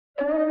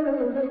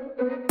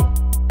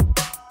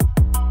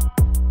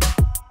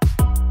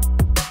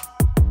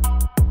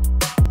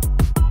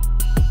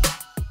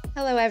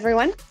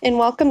everyone, and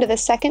welcome to the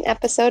second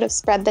episode of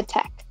Spread the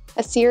Tech,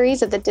 a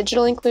series of the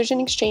Digital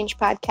Inclusion Exchange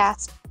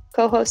podcast,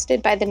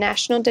 co-hosted by the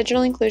National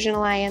Digital Inclusion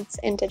Alliance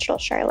and Digital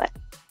Charlotte.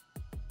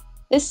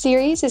 This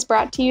series is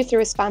brought to you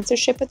through a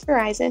sponsorship with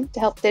Verizon to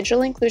help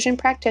digital inclusion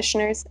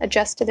practitioners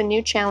adjust to the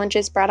new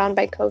challenges brought on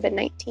by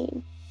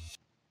COVID-19.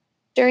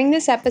 During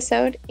this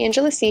episode,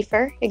 Angela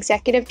Siefer,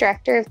 Executive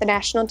Director of the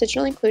National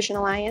Digital Inclusion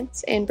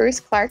Alliance, and Bruce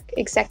Clark,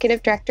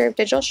 Executive Director of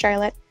Digital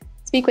Charlotte,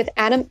 speak with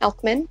Adam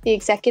Echelman, the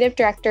Executive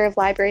Director of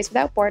Libraries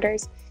Without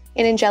Borders,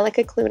 and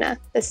Angelika Kluna,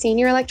 the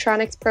Senior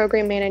Electronics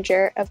Program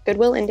Manager of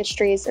Goodwill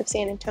Industries of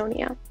San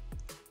Antonio.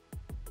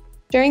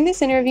 During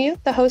this interview,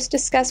 the hosts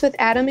discuss with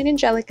Adam and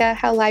Angelika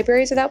how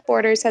Libraries Without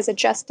Borders has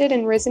adjusted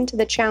and risen to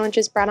the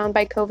challenges brought on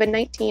by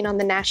COVID-19 on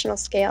the national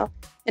scale,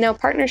 and how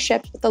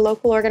partnerships with the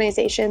local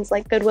organizations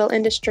like Goodwill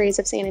Industries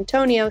of San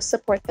Antonio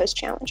support those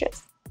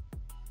challenges.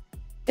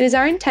 It is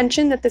our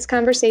intention that this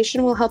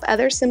conversation will help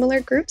other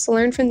similar groups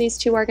learn from these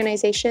two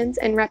organizations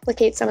and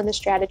replicate some of the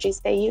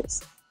strategies they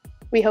use.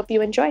 We hope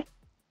you enjoy.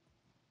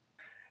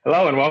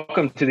 Hello and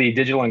welcome to the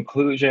Digital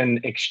Inclusion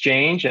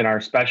Exchange and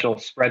our special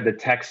Spread the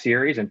Tech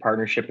series in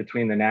partnership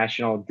between the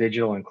National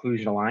Digital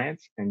Inclusion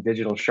Alliance and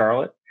Digital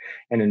Charlotte,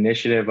 an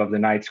initiative of the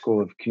Knight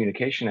School of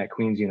Communication at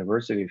Queen's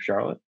University of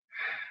Charlotte.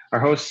 Our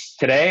hosts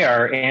today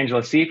are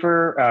Angela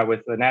Siefer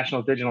with the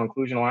National Digital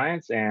Inclusion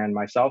Alliance and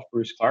myself,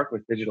 Bruce Clark,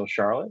 with Digital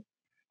Charlotte.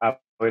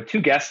 We have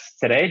two guests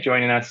today.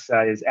 Joining us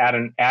is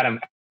Adam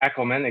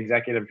Echelman,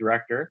 Executive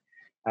Director.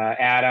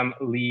 Adam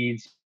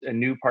leads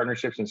new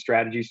partnerships and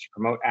strategies to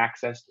promote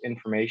access to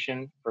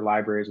information for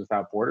Libraries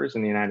Without Borders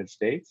in the United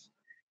States,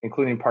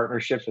 including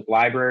partnerships with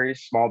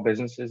libraries, small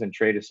businesses, and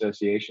trade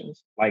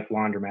associations like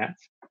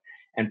laundromats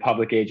and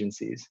public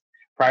agencies.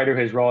 Prior to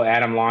his role,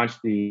 Adam launched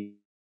the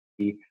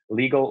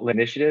Legal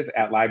Initiative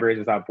at Libraries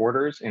Without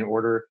Borders in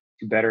order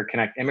to better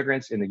connect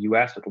immigrants in the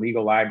U.S. with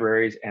legal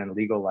libraries and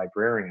legal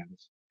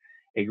librarians.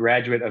 A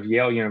graduate of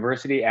Yale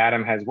University,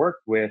 Adam has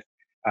worked with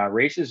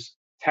Races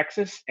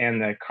Texas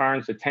and the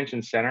Carnes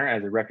Detention Center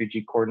as a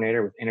refugee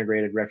coordinator with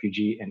Integrated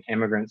Refugee and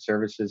Immigrant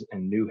Services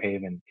in New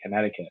Haven,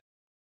 Connecticut.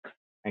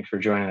 Thanks for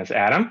joining us,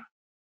 Adam.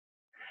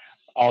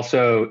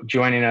 Also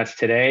joining us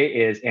today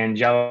is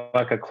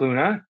Angelika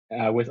Kluna,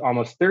 with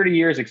almost 30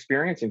 years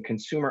experience in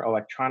consumer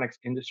electronics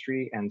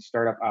industry and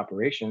startup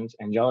operations.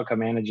 Angelika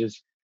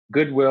manages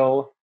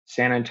Goodwill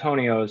San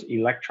Antonio's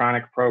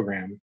electronic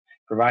program,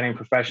 providing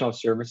professional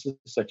services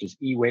such as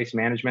e-waste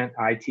management,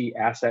 IT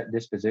asset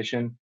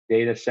disposition,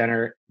 data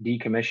center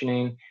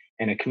decommissioning,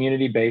 and a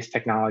community-based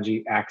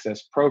technology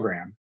access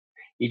program.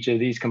 Each of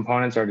these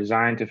components are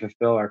designed to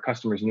fulfill our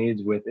customers'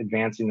 needs with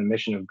advancing the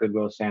mission of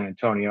Goodwill San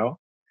Antonio,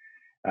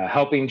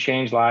 helping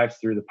change lives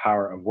through the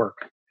power of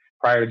work.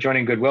 Prior to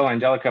joining Goodwill,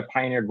 Angelika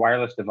pioneered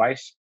wireless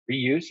device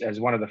reuse as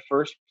one of the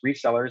first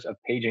resellers of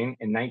paging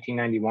in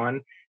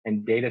 1991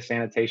 and data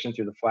sanitation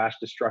through the flash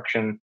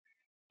destruction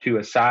to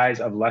a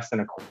size of less than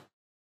a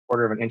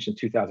quarter of an inch in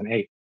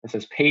 2008. It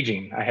says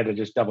paging. I had to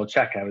just double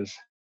check. I was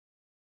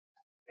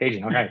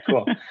paging. Okay,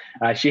 cool.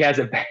 She has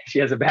a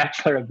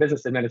Bachelor of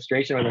Business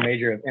Administration with a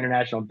major of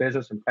International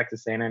Business from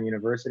Texas A&M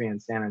University in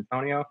San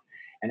Antonio,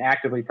 and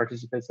actively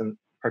participates in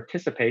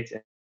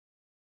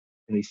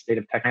the state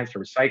of tech science for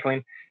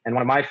recycling. And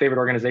one of my favorite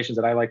organizations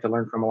that I like to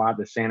learn from a lot,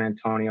 the San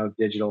Antonio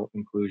Digital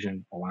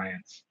Inclusion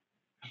Alliance.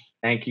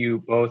 Thank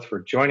you both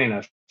for joining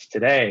us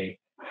today.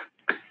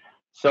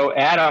 So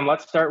Adam,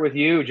 let's start with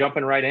you,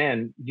 jumping right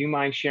in. Do you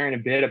mind sharing a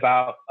bit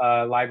about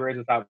Libraries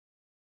Without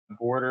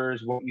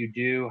Borders, what you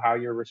do, how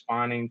you're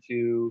responding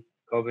to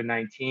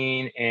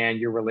COVID-19, and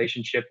your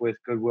relationship with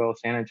Goodwill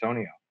San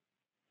Antonio?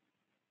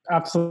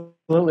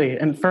 Absolutely.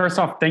 And first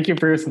off, thank you,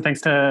 Bruce, and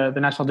thanks to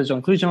the National Digital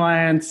Inclusion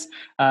Alliance,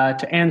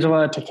 to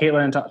Angela, to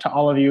Caitlin, to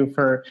all of you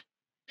for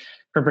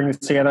bringing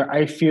this together.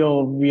 I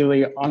feel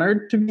really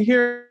honored to be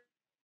here,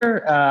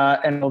 and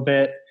a little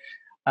bit,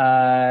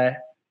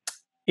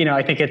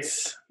 I think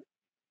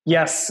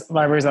yes,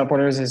 Libraries Without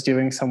Borders is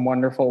doing some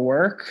wonderful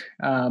work,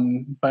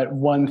 but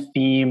one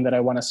theme that I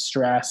want to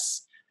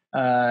stress,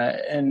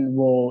 and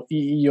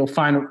you'll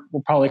find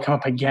will probably come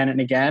up again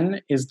and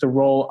again, is the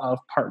role of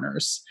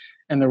partners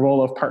and the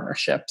role of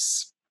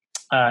partnerships.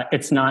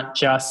 It's not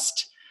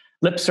just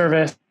lip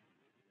service,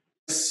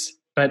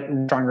 but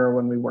stronger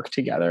when we work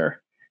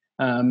together.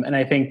 And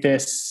I think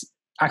this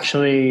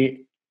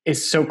actually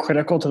is so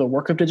critical to the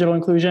work of digital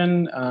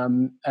inclusion.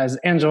 As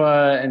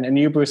Angela and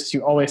you, Bruce,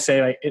 you always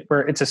say,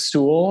 it's a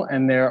stool,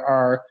 and there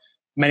are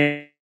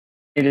many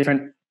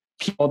different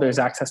people. There's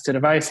access to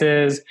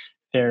devices,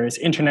 there's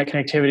internet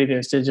connectivity,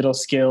 there's digital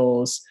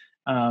skills.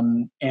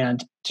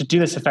 And to do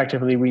this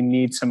effectively, we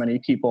need so many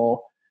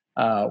people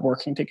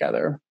working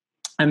together.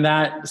 And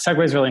that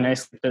segues really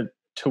nicely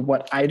to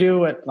what I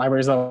do at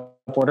Libraries Without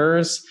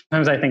Borders.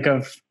 Sometimes I think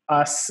of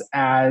us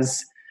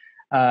as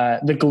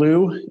the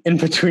glue in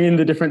between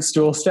the different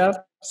stool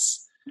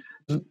steps.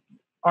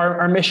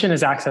 Our mission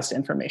is access to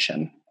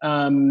information.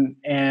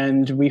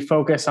 And we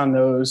focus on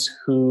those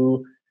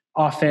who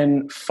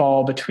often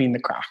fall between the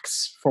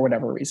cracks for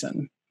whatever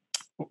reason.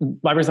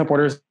 Libraries Without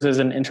Borders is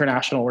an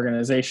international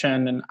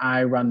organization, and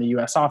I run the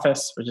US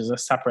office, which is a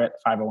separate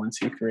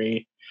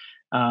 501c3.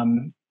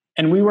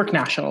 And we work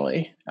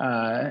nationally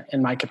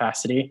in my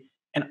capacity.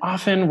 And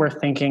often we're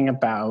thinking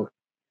about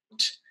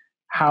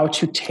how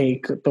to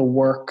take the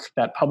work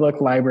that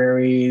public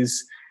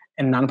libraries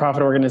and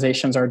nonprofit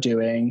organizations are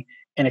doing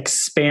and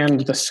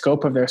expand the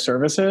scope of their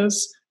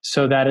services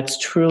so that it's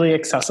truly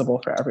accessible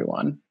for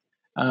everyone.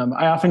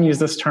 I often use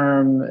this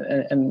term,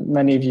 and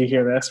many of you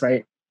hear this,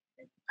 right?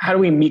 How do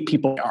we meet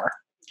people where they are?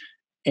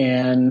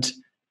 And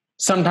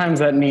sometimes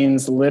that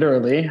means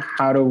literally,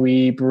 how do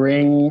we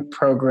bring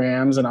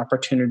programs and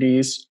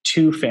opportunities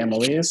to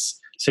families?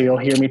 So you'll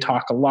hear me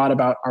talk a lot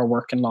about our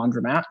work in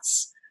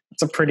laundromats.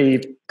 It's a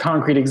pretty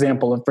concrete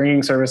example of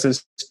bringing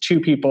services to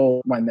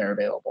people when they're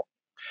available.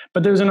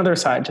 But there's another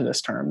side to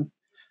this term,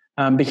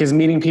 because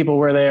meeting people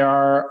where they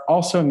are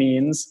also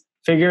means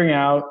figuring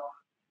out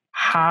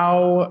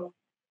how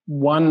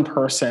one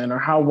person or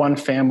how one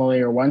family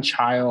or one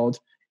child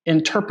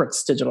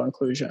interprets digital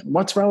inclusion.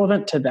 What's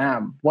relevant to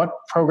them? What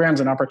programs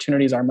and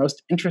opportunities are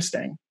most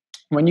interesting?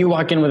 When you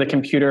walk in with a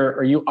computer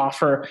or you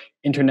offer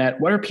internet,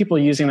 what are people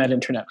using that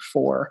internet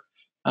for?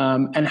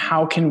 And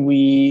how can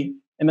we,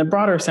 in the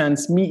broader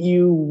sense, meet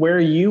you where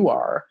you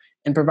are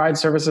and provide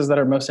services that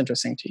are most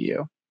interesting to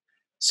you?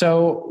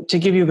 So to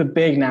give you the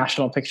big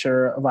national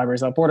picture of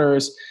Libraries Without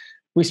Borders,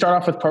 we start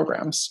off with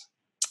programs.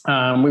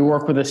 We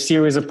work with a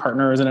series of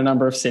partners in a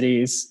number of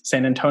cities,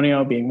 San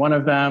Antonio being one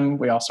of them.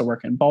 We also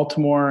work in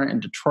Baltimore, in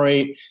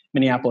Detroit,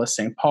 Minneapolis,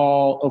 St.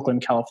 Paul,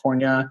 Oakland,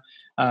 California,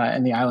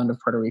 and the island of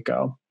Puerto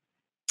Rico.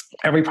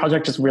 Every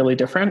project is really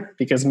different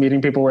because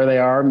meeting people where they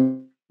are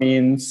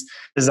means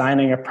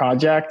designing a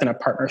project and a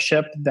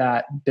partnership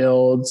that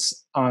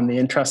builds on the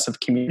interests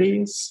of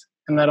communities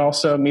and that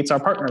also meets our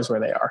partners where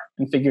they are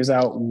and figures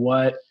out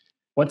what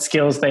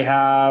skills they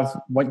have,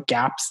 what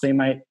gaps they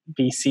might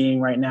be seeing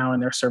right now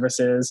in their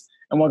services,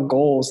 and what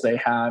goals they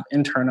have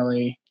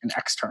internally and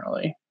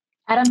externally.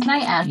 Adam, can I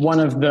ask? One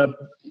of the,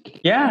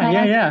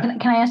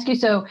 Can I ask you,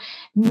 so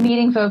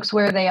meeting folks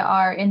where they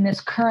are in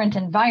this current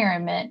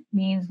environment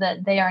means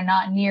that they are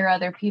not near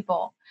other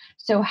people.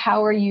 So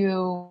how are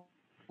you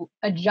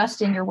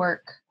adjusting your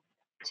work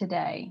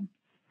today?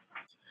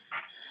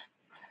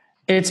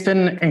 It's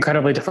been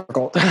incredibly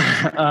difficult.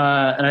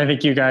 And I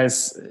think you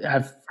guys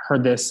have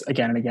heard this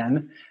again and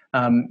again.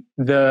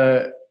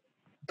 The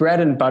bread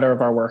and butter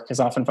of our work is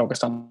often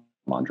focused on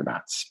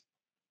laundromats.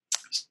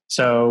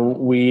 So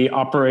we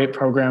operate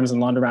programs in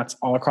laundromats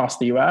all across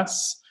the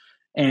US.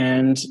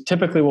 And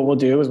typically what we'll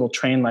do is we'll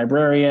train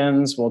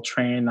librarians, we'll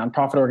train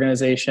nonprofit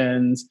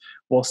organizations,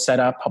 we'll set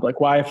up public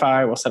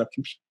Wi-Fi, we'll set up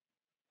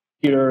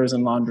computers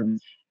and laundromats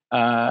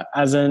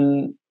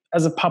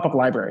as a pop-up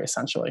library,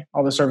 essentially.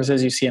 All the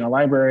services you see in a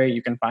library,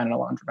 you can find in a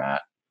laundromat.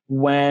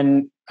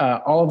 When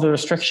all of the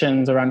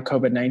restrictions around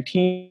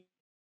COVID-19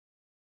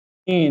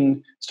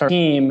 started, the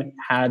team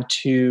had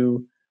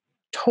to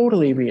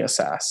totally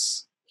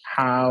reassess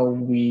how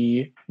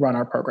we run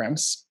our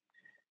programs.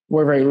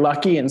 We're very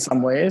lucky in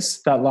some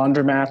ways that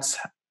laundromats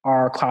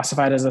are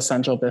classified as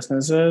essential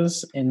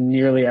businesses in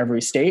nearly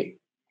every state.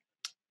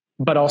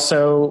 But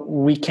also,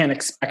 we can't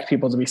expect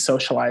people to be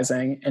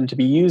socializing and to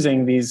be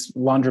using these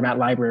laundromat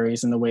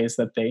libraries in the ways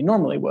that they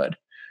normally would.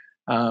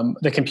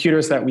 The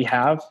computers that we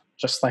have,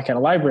 just like at a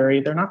library,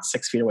 they're not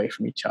 6 feet away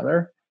from each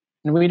other.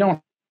 And we don't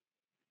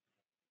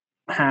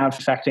have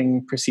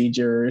affecting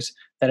procedures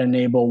that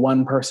enable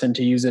one person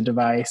to use a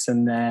device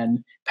and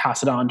then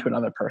pass it on to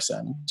another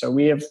person. So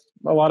we have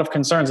a lot of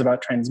concerns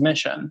about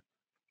transmission.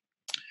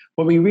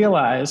 What we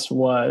realized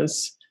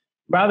was,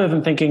 rather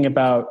than thinking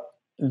about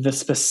the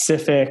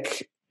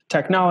specific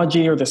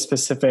technology or the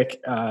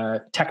specific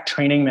tech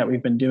training that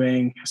we've been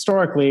doing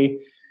historically,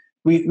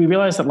 we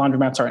realized that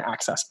laundromats are an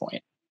access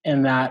point,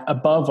 and that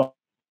above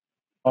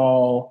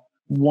all,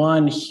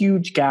 one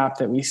huge gap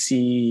that we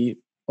see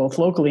both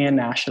locally and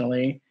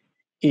nationally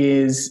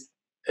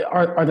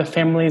are the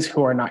families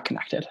who are not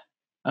connected.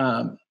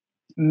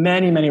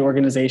 Many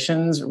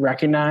organizations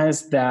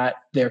recognize that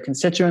their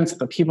constituents,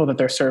 the people that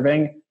they're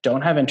serving,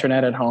 don't have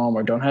internet at home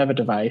or don't have a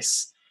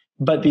device.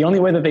 But the only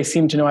way that they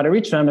seem to know how to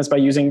reach them is by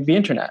using the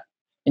internet.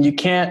 And you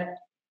can't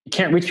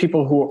reach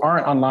people who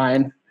aren't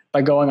online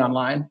by going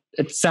online.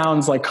 It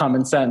sounds like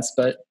common sense,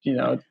 but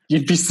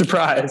you'd be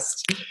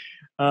surprised.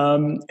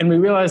 And we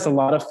realized a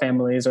lot of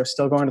families are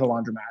still going to the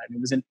laundromat. And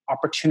it was an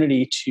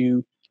opportunity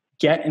to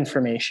get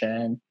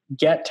information,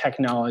 get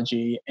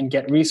technology, and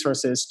get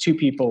resources to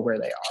people where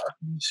they are.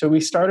 So we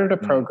started a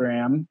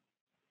program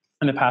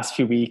in the past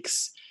few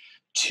weeks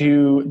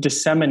to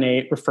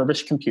disseminate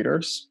refurbished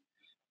computers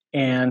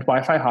and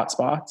Wi-Fi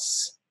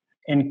hotspots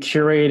and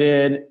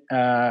curated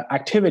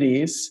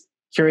activities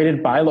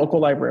curated by local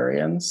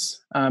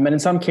librarians, and in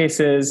some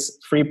cases,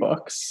 free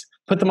books,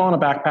 put them all in a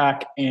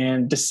backpack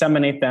and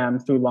disseminate them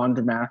through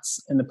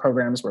laundromats in the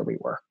programs where we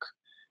work.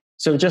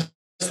 So just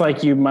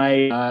like you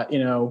might,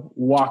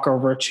 walk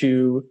over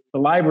to the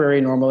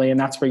library normally, and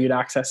that's where you'd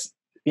access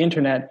the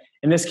internet.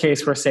 In this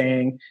case, we're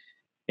saying,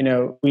 we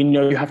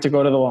know you have to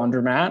go to the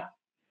laundromat.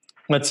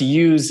 let's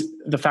use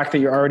the fact that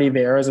you're already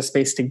there as a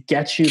space to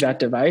get you that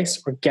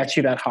device or get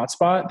you that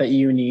hotspot that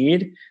you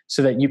need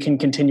so that you can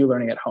continue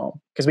learning at home.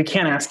 Because we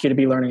can't ask you to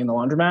be learning in the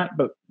laundromat,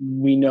 but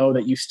we know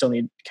that you still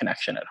need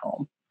connection at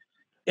home.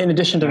 In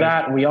addition to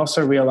that, we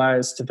also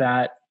realized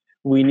that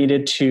we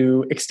needed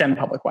to extend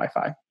public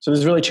Wi-Fi. So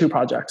there's really two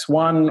projects.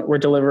 One, we're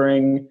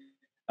delivering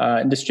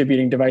and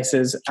distributing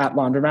devices at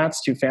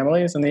laundromats to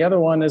families. And the other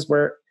one is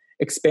we're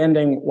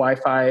expanding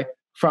Wi-Fi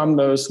from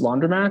those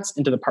laundromats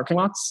into the parking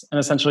lots and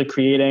essentially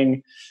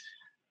creating,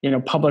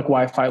 public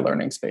Wi-Fi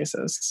learning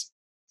spaces.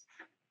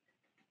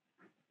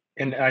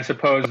 And I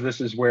suppose this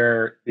is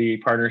where the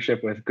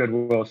partnership with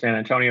Goodwill San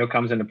Antonio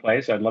comes into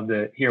play. So I'd love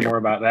to hear more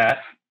about that.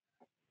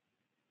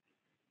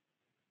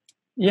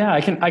 Yeah,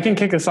 I can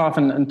kick this off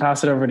and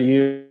pass it over to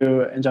you,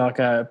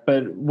 Angelika.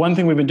 But one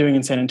thing we've been doing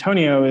in San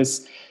Antonio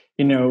is,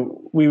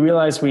 we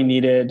realized we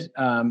needed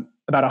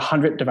about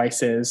 100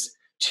 devices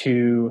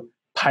to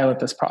pilot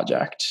this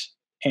project.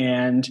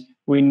 And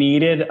we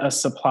needed a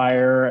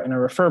supplier and a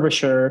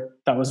refurbisher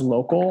that was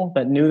local,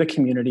 that knew the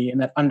community, and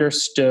that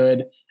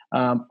understood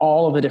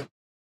all of the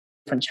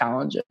different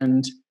challenges.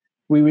 And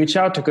we reached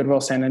out to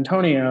Goodwill San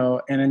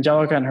Antonio, and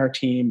Angelika and her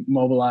team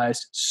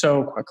mobilized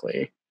so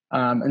quickly.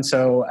 And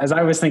so as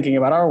I was thinking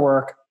about our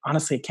work,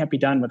 honestly, it can't be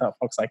done without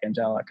folks like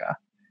Angelika.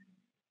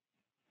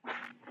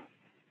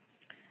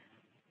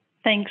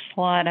 Thanks a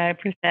lot. I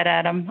appreciate that,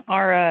 Adam.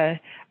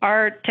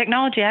 Our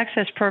technology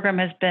access program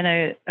has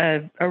been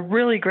a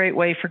really great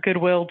way for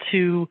Goodwill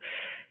to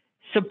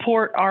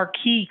support our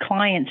key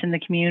clients in the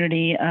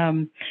community.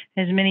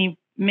 As many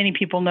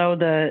people know,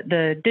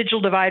 the digital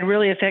divide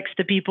really affects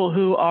the people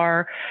who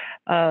are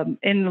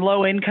in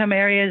low income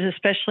areas,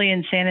 especially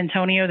in San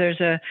Antonio. There's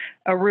a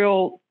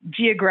real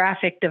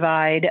geographic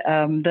divide.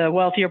 The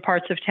wealthier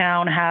parts of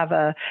town have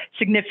a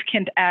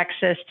significant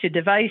access to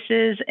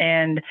devices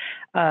and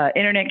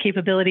internet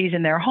capabilities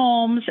in their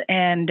homes,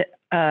 and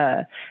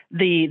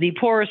the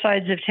poorer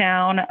sides of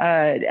town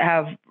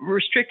have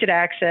restricted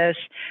access,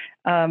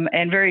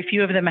 and very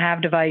few of them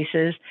have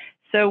devices.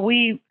 So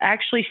we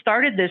actually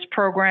started this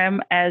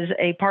program as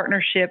a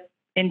partnership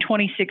in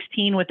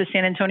 2016 with the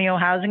San Antonio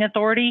Housing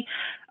Authority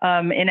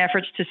in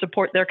efforts to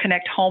support their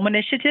Connect Home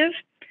initiative.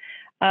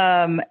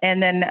 And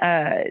then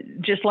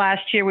just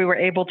last year, we were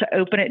able to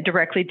open it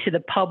directly to the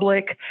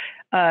public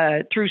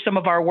through some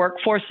of our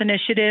workforce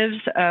initiatives.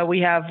 We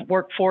have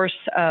workforce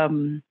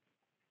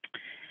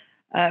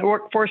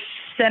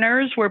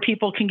centers where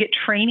people can get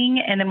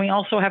training. And then we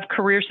also have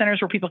career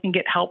centers where people can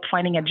get help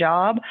finding a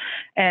job.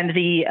 And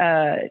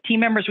the team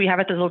members we have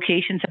at those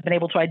locations have been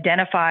able to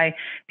identify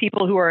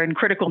people who are in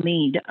critical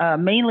need,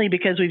 mainly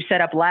because we've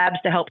set up labs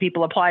to help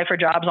people apply for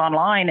jobs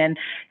online. And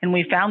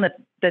we found that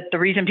the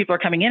reason people are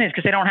coming in is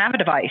because they don't have a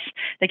device.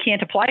 They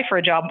can't apply for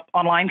a job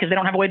online because they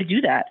don't have a way to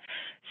do that.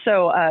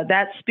 So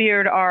that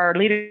speared our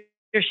leadership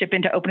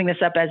into opening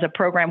this up as a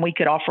program we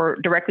could offer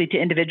directly to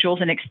individuals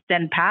and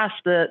extend past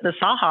the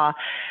SAHA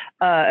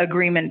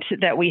agreement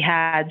that we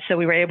had. So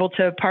we were able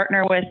to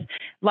partner with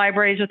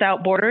Libraries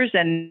Without Borders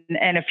and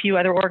a few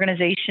other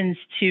organizations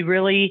to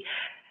really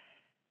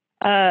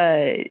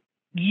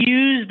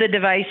use the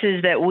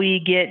devices that we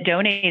get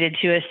donated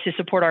to us to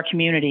support our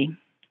community.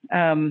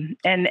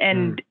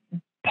 And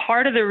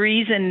part of the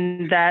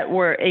reason that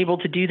we're able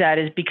to do that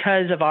is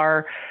because of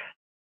our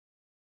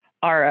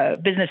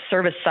business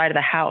service side of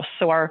the house.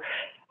 So our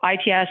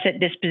IT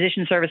asset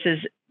disposition services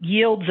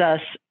yields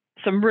us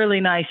some really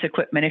nice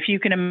equipment. If you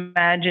can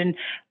imagine,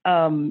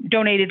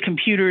 donated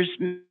computers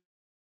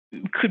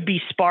could be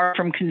sparse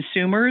from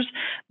consumers,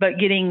 but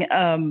getting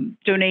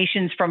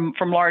donations from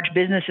large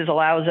businesses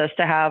allows us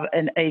to have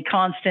a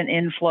constant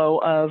inflow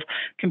of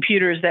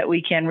computers that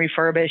we can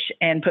refurbish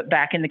and put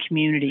back in the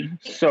community.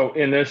 So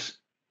in this,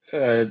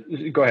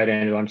 go ahead,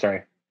 Angela, I'm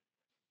sorry.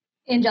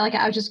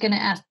 Angelika, I was just going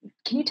to ask,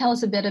 can you tell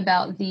us a bit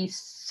about the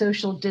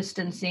social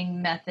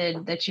distancing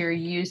method that you're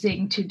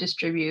using to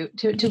distribute,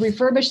 to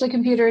refurbish the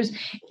computers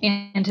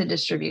and to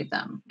distribute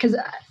them? Because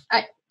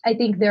I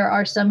think there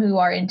are some who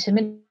are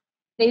intimidated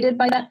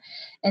by that.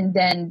 And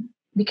then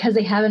because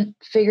they haven't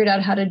figured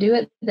out how to do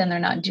it, then they're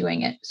not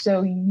doing it.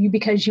 So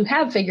because you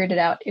have figured it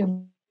out,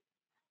 you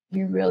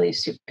really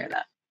super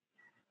that.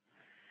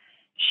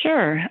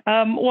 Sure.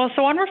 Well,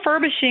 so on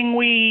refurbishing,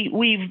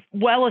 we've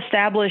well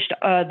established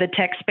the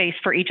tech space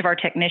for each of our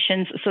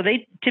technicians. So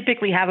they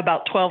typically have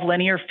about 12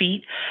 linear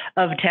feet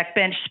of tech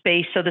bench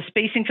space. So the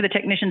spacing for the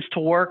technicians to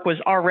work was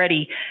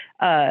already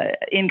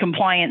in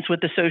compliance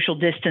with the social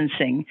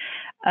distancing.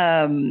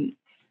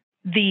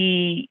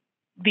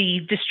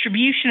 The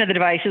distribution of the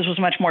devices was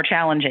much more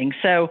challenging.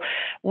 So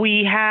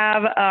we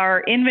have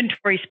our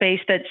inventory space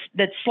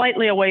that's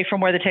slightly away from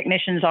where the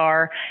technicians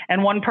are,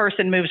 and one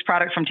person moves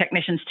product from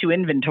technicians to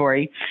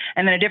inventory,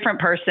 and then a different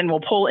person will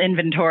pull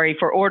inventory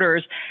for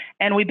orders.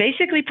 And we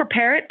basically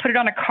prepare it, put it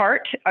on a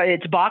cart.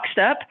 It's boxed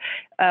up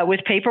with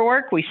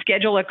paperwork. We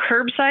schedule a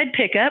curbside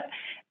pickup.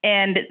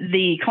 and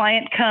the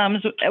client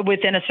comes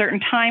within a certain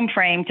time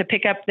frame to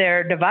pick up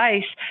their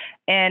device,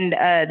 and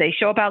they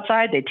show up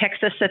outside. They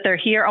text us that they're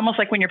here, almost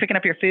like when you're picking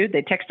up your food.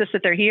 They text us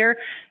that they're here.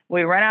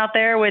 We run out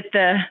there with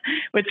the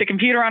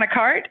computer on a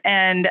cart,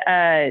 and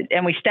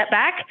we step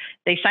back.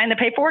 They sign the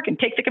paperwork and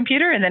take the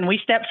computer, and then we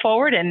step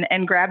forward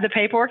and grab the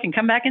paperwork and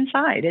come back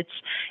inside.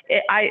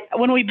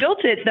 When we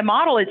built it, the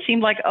model, it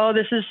seemed like, oh,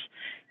 this is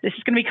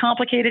going to be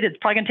complicated. It's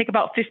probably going to take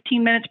about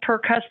 15 minutes per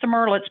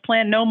customer. Let's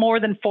plan no more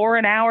than 4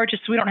 an hour,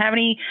 just so we don't have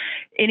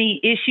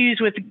any issues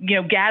with,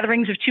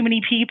 gatherings of too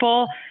many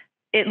people.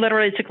 It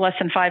literally took less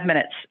than 5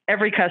 minutes.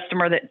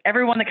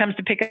 Everyone that comes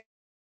to pick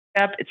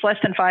up, it's less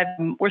than 5.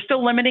 We're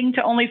still limiting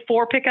to only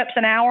 4 pickups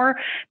an hour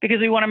because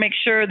we want to make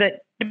sure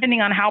that,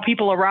 depending on how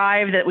people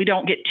arrive, that we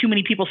don't get too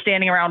many people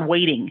standing around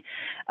waiting.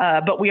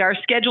 But we are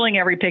scheduling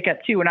every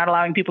pickup too. We're not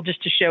allowing people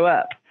just to show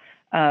up.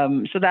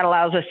 So that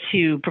allows us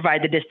to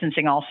provide the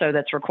distancing also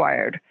that's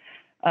required.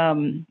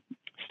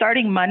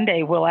 Starting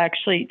Monday,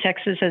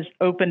 Texas has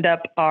opened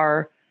up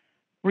our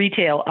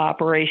retail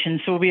operations.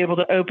 So we'll be able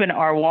to open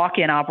our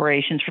walk-in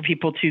operations for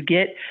people to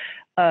get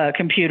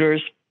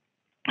computers.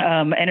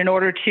 And in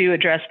order to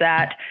address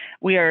that,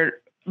 we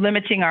are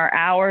limiting our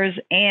hours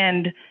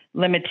and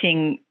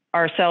limiting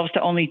ourselves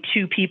to only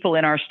 2 people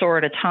in our store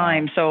at a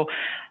time. So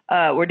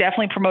we're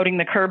definitely promoting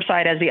the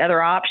curbside as the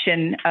other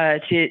option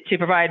to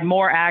provide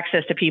more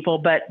access to people,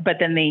 but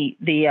then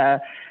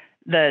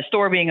the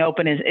store being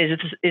open is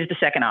the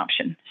second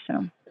option.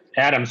 So,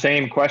 Adam,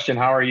 same question.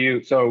 How are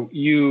you? So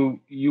you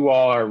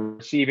all are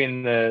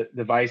receiving the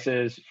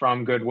devices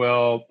from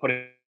Goodwill,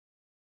 putting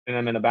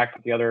them in the back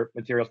with the other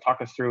materials.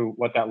 Talk us through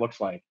what that looks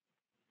like.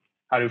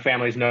 How do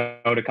families know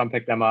to come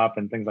pick them up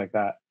and things like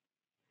that?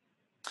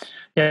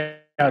 Yeah,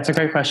 it's a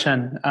great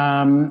question.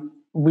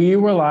 We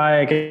rely,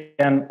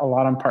 again, a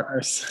lot on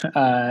partners.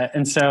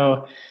 And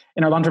so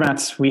in our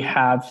laundromats,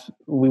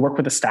 we work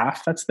with the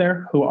staff that's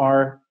there who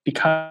are,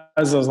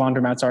 because those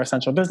laundromats are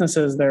essential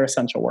businesses, they're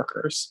essential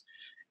workers.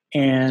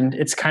 And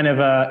it's kind of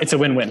it's a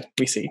win-win,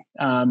 we see.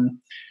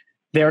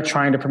 They're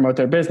trying to promote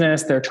their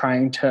business. They're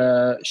trying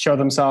to show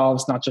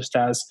themselves not just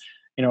as,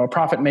 a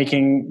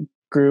profit-making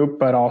group,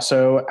 but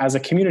also as a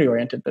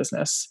community-oriented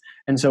business.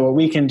 And so what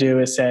we can do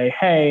is say,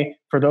 hey,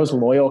 for those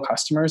loyal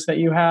customers that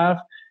you have,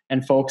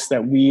 and folks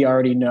that we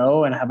already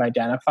know and have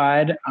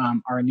identified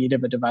are in need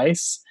of a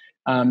device,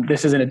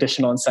 this is an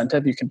additional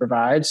incentive you can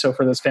provide. So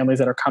for those families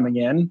that are coming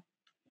in,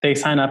 they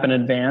sign up in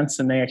advance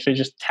and they actually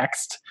just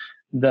text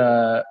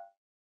the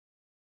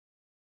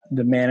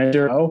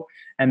manager,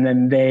 and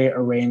then they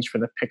arrange for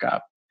the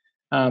pickup.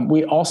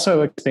 We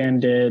also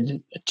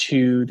expanded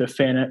to the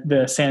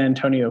San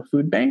Antonio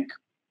Food Bank.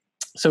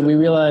 So we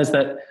realized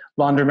that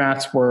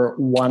laundromats were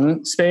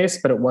one space,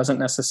 but it wasn't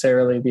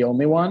necessarily the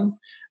only one.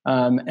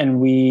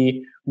 And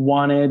we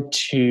wanted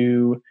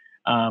to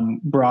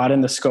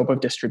broaden the scope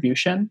of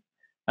distribution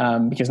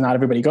because not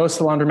everybody goes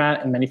to the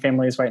laundromat, and many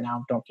families right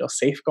now don't feel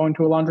safe going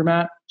to a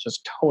laundromat, which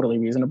is totally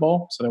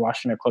reasonable. So they're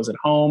washing their clothes at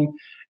home.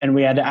 And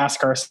we had to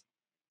ask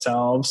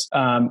ourselves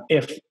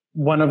if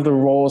one of the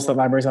roles that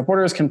Libraries Without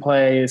Borders can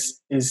play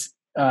is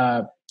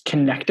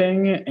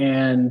connecting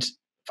and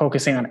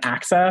focusing on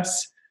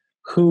access.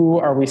 Who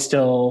are we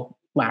still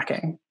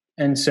lacking?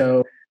 And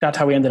so that's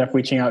how we ended up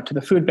reaching out to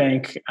the food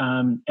bank,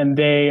 and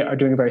they are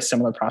doing a very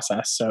similar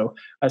process. So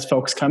as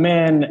folks come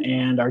in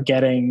and are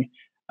getting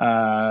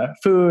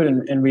food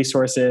and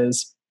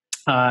resources,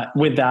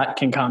 with that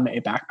can come a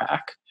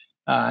backpack.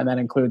 And that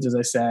includes, as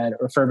I said,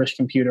 a refurbished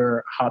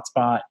computer,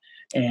 hotspot,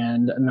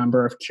 and a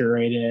number of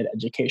curated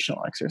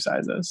educational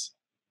exercises.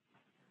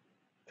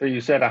 So you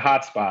said a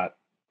hotspot.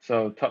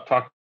 So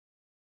talk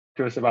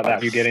to us about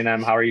that. Are you getting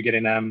them? How are you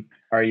getting them?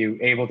 Are you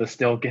able to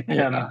still get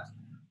them?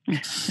 Yeah.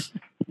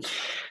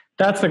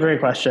 That's the great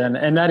question.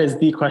 And that is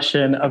the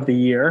question of the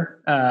year,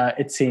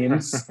 it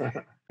seems.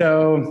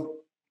 So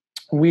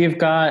we've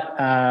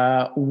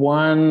got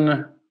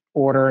one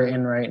order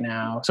in right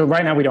now. So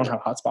right now we don't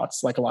have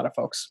hotspots like a lot of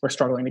folks. We're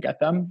struggling to get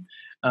them.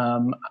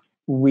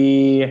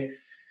 We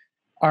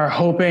are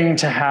hoping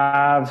to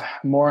have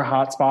more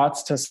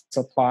hotspots to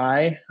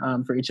supply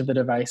for each of the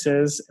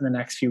devices in the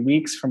next few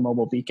weeks from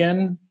Mobile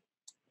Beacon.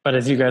 But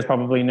as you guys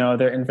probably know,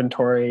 their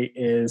inventory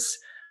is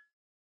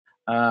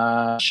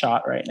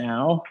shot right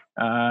now,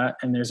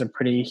 and there's a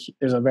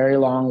very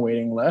long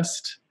waiting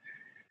list.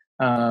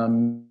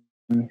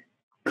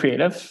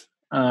 Creative.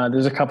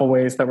 There's a couple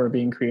ways that we're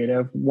being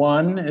creative.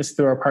 One is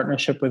through our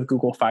partnership with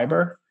Google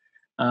Fiber.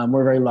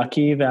 We're very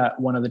lucky that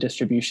one of the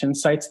distribution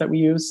sites that we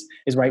use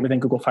is right within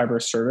Google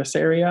Fiber's service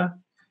area.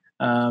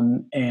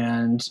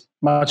 And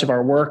much of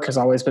our work has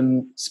always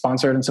been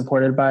sponsored and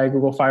supported by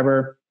Google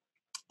Fiber.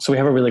 So we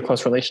have a really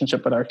close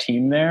relationship with our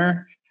team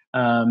there.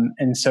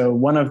 And so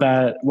one of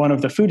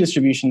the food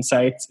distribution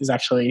sites is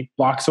actually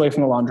blocks away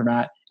from the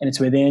laundromat, and it's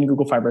within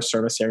Google Fiber's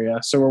service area.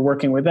 So we're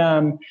working with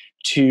them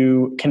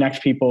to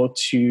connect people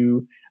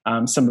to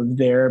some of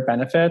their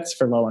benefits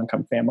for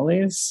low-income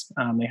families.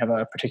 They have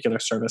a particular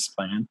service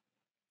plan.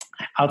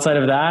 Outside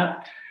of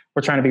that,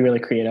 we're trying to be really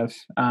creative.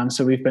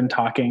 So we've been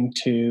talking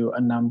to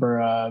a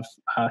number of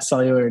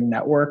cellular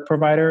network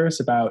providers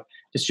about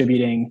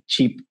distributing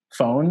cheap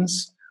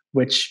phones,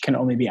 which can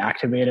only be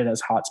activated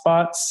as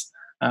hotspots.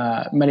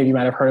 Many of you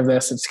might have heard of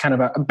this. It's kind of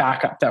a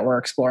backup that we're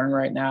exploring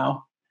right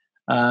now.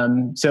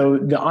 So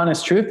the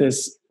honest truth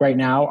is right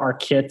now our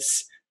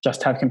kits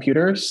just have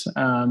computers,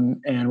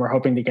 and we're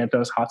hoping to get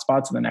those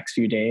hotspots in the next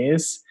few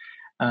days.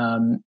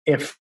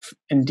 If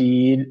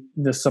indeed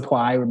the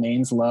supply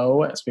remains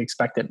low, as we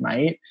expect it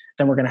might,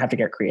 then we're going to have to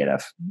get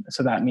creative.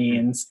 So that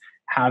means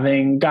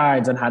having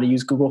guides on how to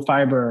use Google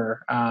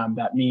Fiber.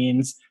 That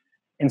means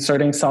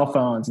inserting cell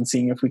phones and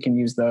seeing if we can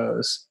use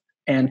those.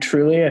 And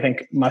truly, I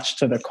think much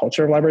to the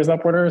culture of Libraries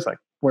Without Borders, like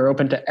we're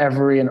open to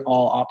every and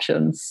all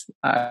options.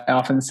 I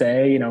often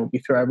say, we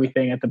throw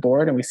everything at the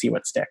board and we see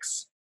what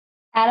sticks.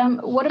 Adam,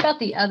 what about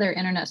the other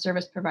internet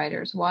service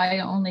providers? Why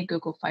only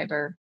Google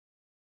Fiber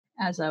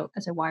as a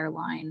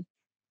wireline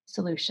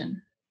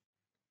solution?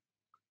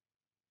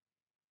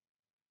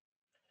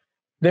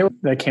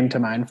 That came to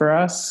mind for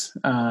us.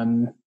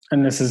 And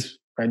this is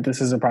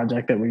a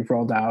project that we've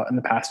rolled out in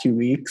the past few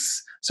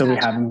weeks. So we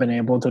haven't been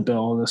able to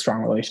build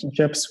strong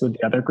relationships with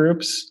the other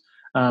groups.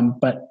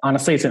 But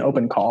honestly, it's an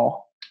open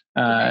call.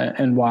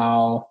 And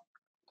while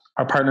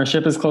our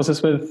partnership is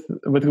closest with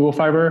Google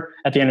Fiber,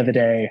 at the end of the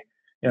day,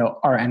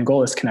 our end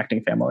goal is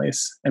connecting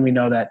families. And we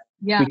know that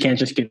we can't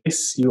just get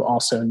this. You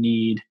also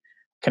need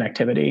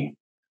connectivity.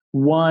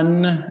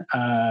 One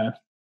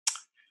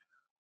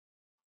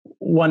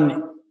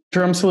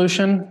interim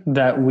solution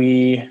that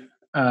we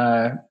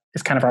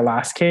is kind of our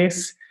last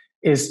case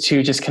is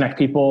to just connect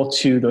people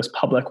to those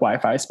public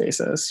Wi-Fi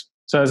spaces.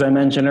 So as I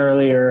mentioned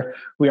earlier,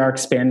 we are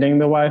expanding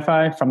the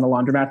Wi-Fi from the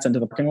laundromats into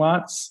the parking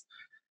lots.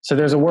 So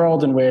there's a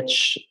world in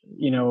which,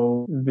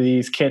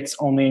 these kits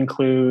only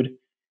include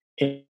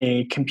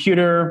a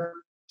computer,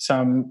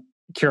 some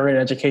curated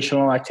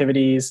educational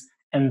activities,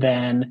 and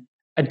then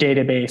a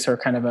database or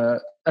kind of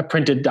a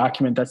printed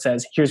document that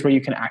says, here's where you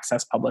can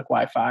access public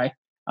Wi-Fi.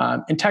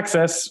 In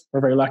Texas,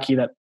 we're very lucky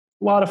that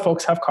a lot of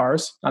folks have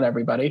cars, not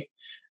everybody,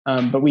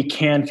 but we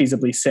can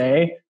feasibly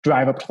say,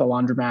 drive up to the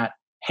laundromat,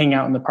 hang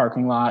out in the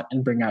parking lot,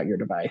 and bring out your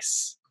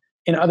device.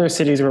 In other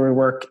cities where we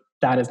work,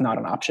 that is not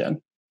an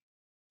option.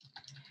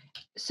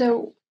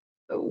 So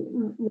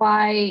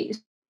why?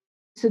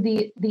 So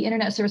the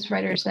internet service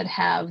providers that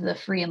have the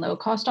free and low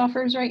cost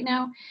offers right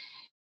now,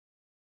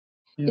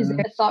 is there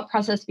a thought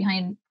process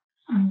behind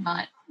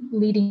not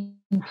leading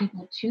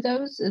people to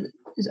those?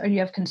 Do you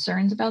have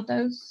concerns about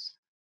those?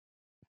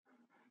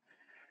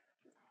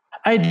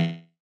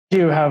 I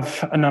do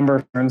have a number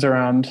of concerns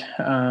around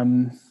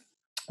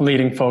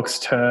leading folks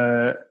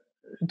to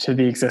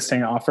the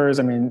existing offers.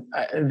 I mean,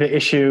 the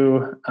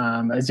issue,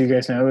 as you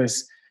guys know,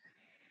 is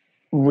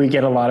we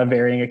get a lot of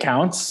varying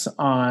accounts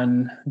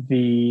on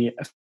the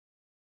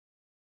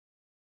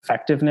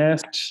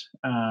effectiveness.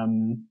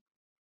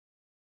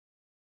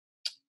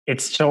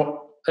 It's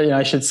still,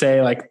 I should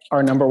say, like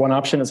our number one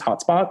option is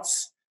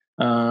hotspots.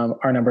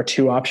 Our number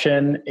two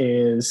option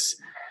is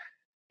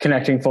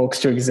connecting folks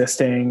to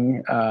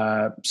existing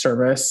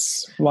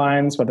service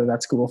lines, whether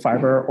that's Google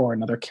Fiber or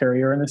another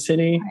carrier in the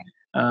city.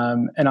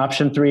 Right. And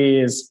option three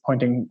is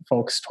pointing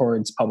folks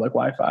towards public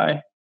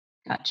Wi-Fi.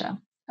 Gotcha.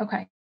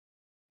 Okay.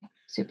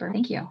 Super.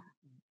 Thank you.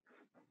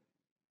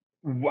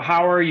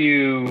 How are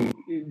you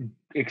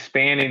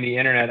expanding the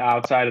internet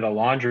outside of the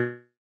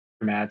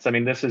laundromats? I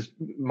mean, this is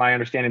my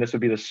understanding. This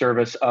would be the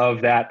service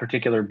of that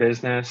particular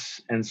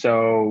business, and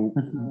so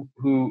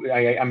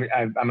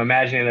I'm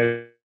imagining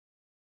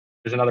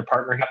there's another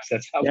partner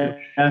that's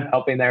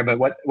helping there. But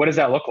what does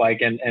that look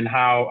like, and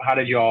how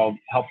did you all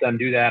help them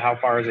do that? How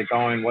far is it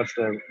going? What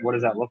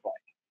does that look like?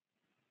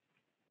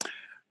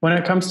 When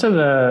it comes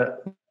to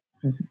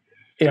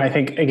I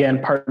think,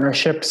 again,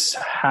 partnerships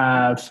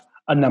have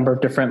a number of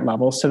different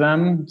levels to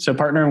them. So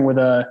partnering with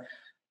a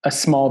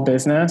small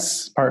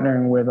business,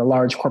 partnering with a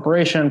large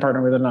corporation,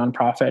 partnering with a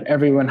nonprofit,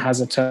 everyone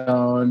has its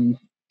own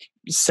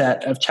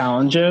set of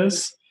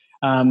challenges.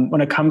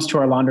 When it comes to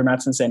our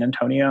laundromats in San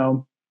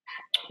Antonio,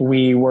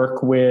 we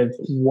work with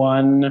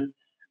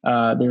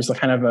there's a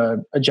kind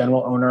of a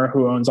general owner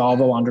who owns all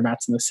the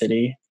laundromats in the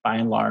city by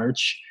and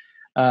large.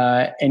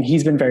 And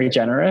he's been very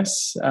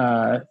generous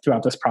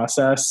throughout this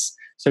process.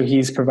 So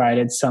he's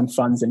provided some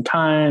funds in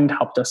kind,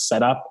 helped us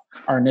set up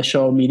our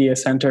initial media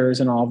centers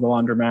and all of the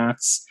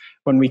laundromats.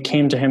 When we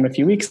came to him a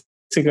few weeks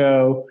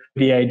ago,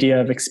 the idea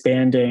of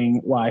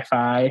expanding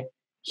Wi-Fi,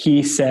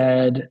 he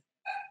said,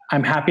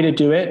 I'm happy to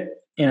do it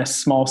in a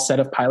small set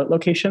of pilot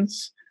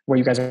locations where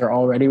you guys are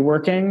already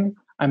working.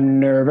 I'm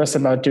nervous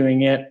about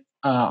doing it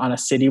on a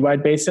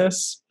citywide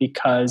basis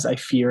because I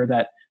fear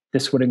that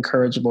this would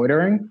encourage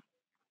loitering.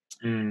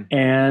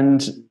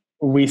 And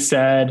we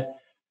said,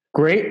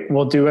 great,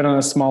 we'll do it on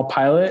a small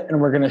pilot, and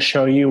we're going to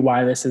show you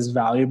why this is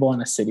valuable on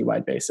a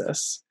citywide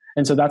basis.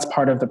 And so that's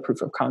part of the proof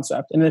of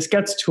concept. And this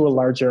gets to a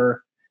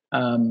larger,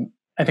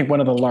 I think one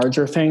of the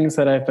larger things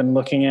that I've been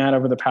looking at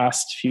over the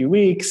past few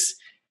weeks,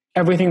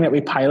 everything that we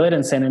pilot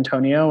in San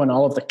Antonio and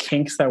all of the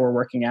kinks that we're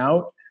working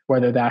out,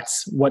 whether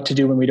that's what to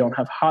do when we don't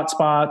have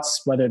hotspots,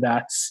 whether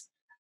that's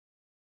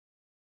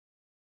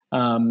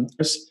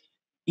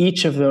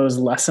each of those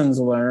lessons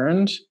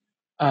learned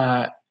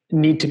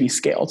need to be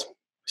scaled.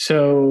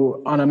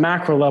 So on a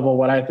macro level,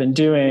 what I've been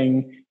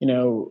doing,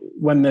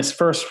 when this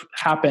first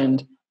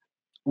happened,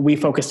 we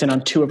focused in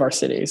on 2 of our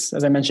cities.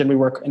 As I mentioned, we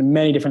work in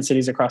many different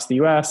cities across the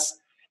US.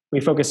 We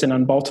focused in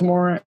on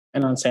Baltimore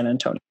and on San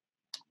Antonio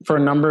for a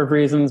number of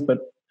reasons, but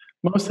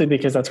mostly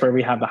because that's where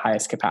we have the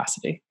highest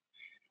capacity.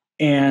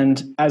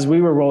 And as we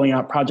were rolling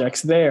out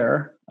projects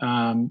there,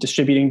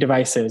 distributing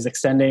devices,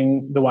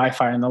 extending the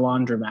Wi-Fi in the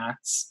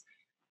laundromats,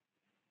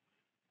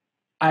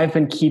 I've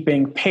been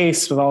keeping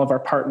pace with all of our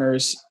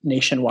partners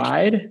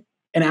nationwide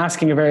and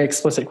asking a very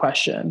explicit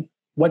question.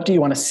 What do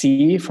you want to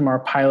see from our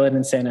pilot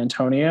in San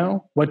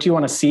Antonio? What do you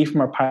want to see from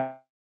our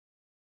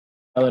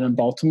pilot in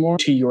Baltimore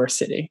to your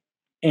city?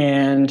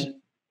 And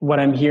what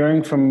I'm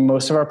hearing from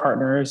most of our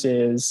partners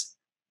is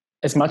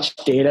as much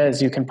data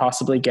as you can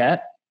possibly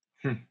get.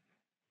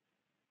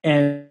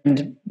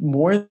 And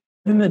more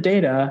than the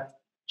data,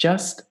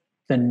 just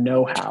the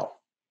know-how.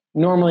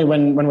 Normally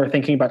when we're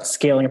thinking about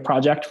scaling a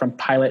project from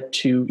pilot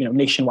to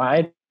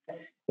nationwide,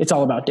 it's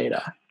all about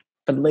data.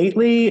 But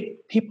lately,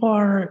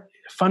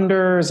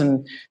 funders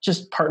and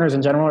just partners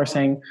in general are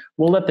saying,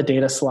 we'll let the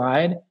data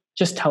slide,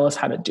 just tell us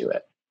how to do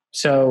it.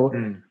 So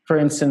for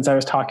instance, I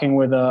was talking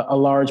with a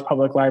large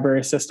public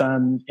library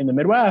system in the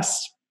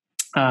Midwest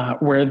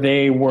where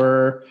they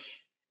were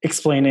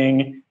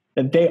explaining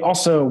that they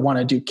also want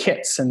to do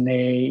kits, and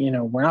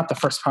we're not the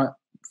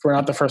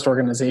first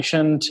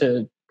organization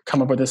to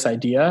come up with this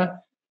idea,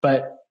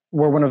 but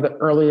we're one of the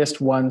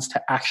earliest ones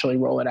to actually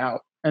roll it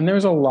out. And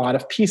there's a lot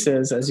of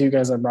pieces, as you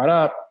guys have brought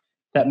up,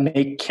 that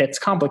make kits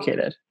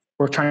complicated.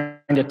 We're trying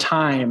to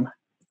time,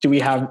 do we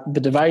have the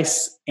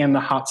device and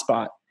the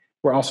hotspot?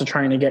 We're also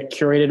trying to get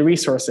curated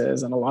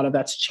resources, and a lot of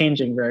that's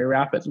changing very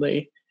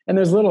rapidly. And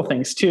there's little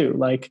things too,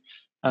 like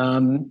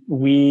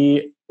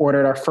we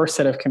ordered our first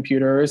set of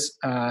computers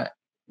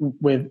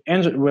with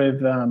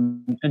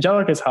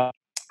Angelika's help,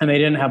 and they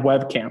didn't have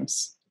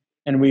webcams.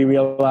 And we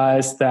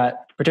realized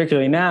that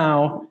particularly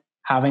now,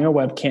 having a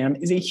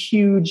webcam is a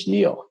huge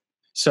deal.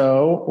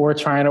 So we're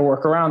trying to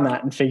work around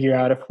that and figure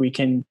out if we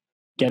can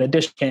get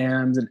additional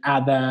cams and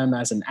add them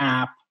as an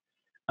app.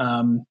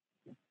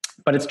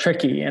 But it's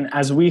tricky. And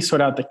as we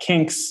sort out the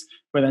kinks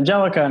with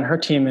Angelika and her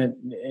team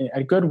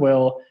at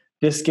Goodwill,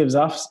 this gives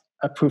us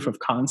a proof of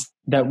concept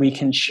that we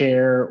can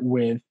share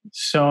with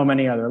so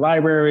many other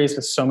libraries,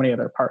 with so many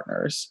other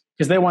partners,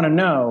 because they want to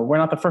know we're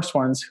not the first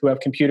ones who have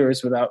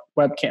computers without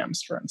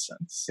webcams, for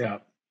instance. Yeah.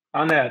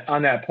 On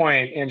that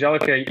point,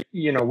 Angelika,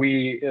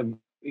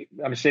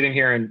 I'm sitting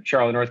here in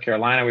Charlotte, North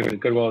Carolina. We've been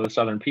Goodwill of the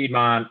Southern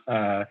Piedmont,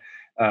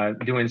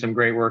 doing some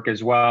great work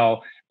as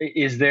well.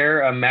 Is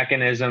there a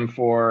mechanism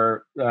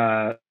for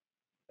the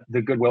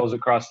Goodwills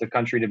across the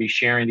country to be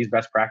sharing these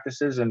best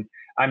practices? And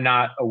I'm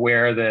not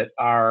aware that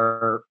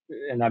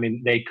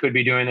they could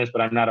be doing this,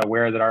 but I'm not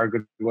aware that our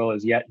Goodwill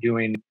is yet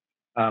doing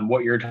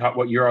what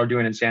you're all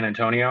doing in San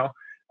Antonio.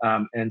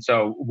 And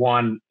so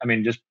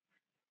just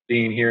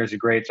being here is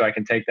great, so I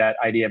can take that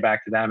idea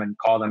back to them and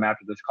call them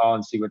after this call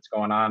and see what's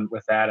going on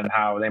with that and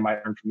how they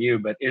might learn from you.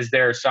 But is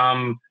there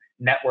some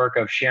network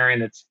of sharing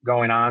that's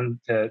going on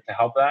to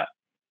help that?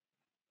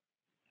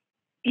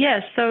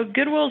 Yes. So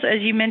Goodwills,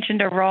 as you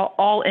mentioned, are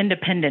all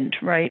independent,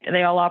 right?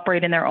 They all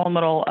operate in their own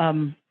little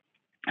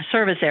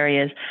service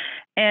areas.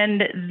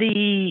 And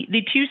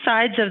the 2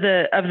 sides of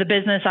the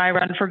business I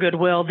run for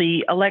Goodwill,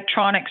 the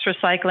electronics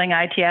recycling,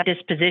 IT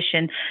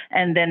disposition,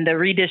 and then the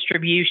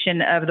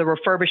redistribution of the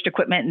refurbished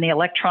equipment in the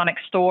electronic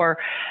store,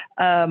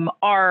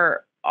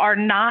 are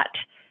not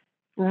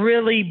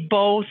really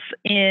both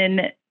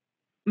in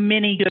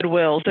many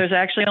Goodwills. There's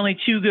actually only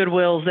 2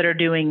 Goodwills that are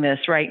doing this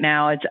right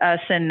now. It's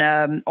us in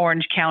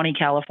Orange County,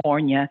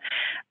 California.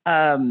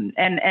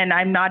 And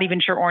I'm not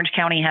even sure Orange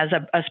County has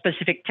a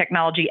specific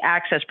technology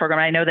access program.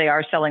 I know they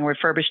are selling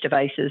refurbished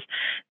devices.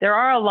 There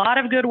are a lot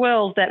of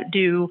Goodwills that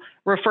do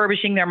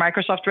refurbishing. They're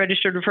Microsoft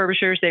registered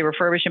refurbishers. They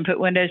refurbish and put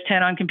Windows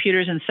 10 on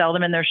computers and sell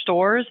them in their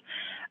stores.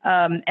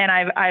 And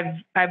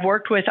I've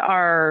worked with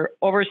our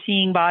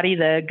overseeing body,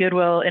 the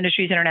Goodwill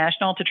Industries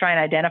International, to try and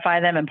identify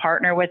them and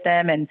partner with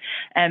them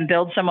and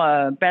build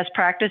some best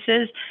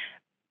practices.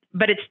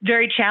 But it's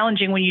very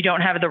challenging when you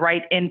don't have the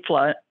right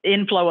inflow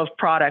of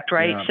product,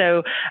 right? Yeah.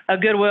 So a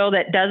Goodwill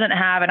that doesn't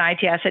have an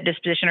IT asset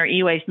disposition or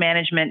e-waste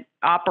management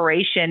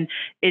operation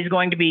is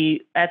going to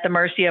be at the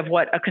mercy of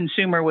what a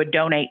consumer would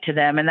donate to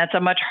them. And that's a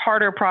much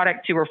harder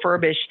product to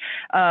refurbish,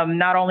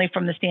 not only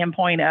from the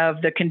standpoint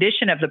of the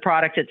condition of the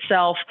product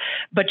itself,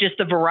 but just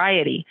the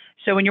variety.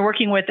 So when you're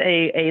working with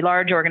a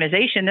large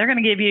organization, they're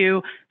going to give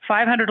you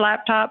 500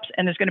 laptops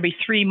and there's going to be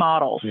 3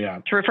 models.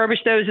 Yeah. To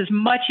refurbish those is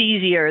much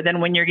easier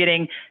than when you're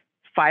getting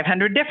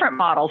 500 different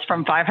models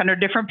from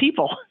 500 different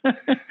people. So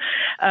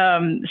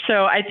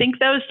I think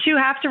those 2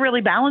 have to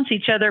really balance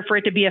each other for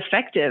it to be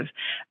effective.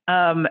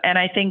 And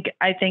I think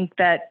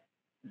that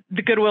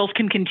the Goodwills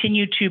can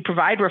continue to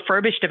provide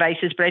refurbished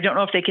devices, but I don't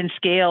know if they can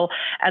scale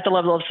at the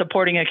level of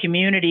supporting a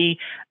community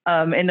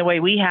in the way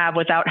we have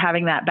without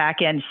having that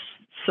back end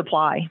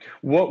supply.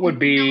 What would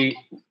be,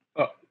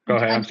 oh, go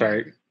ahead, I'm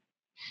sorry.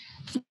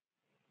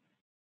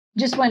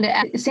 Just wanted to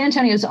add, San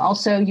Antonio is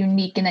also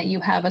unique in that you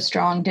have a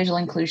strong digital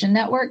inclusion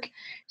network.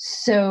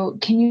 So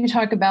can you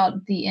talk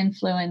about the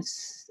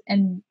influence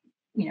and,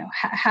 you know,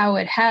 how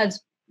it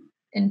has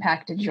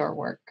impacted your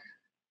work?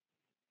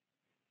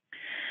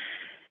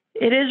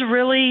 It is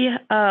really,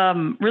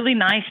 really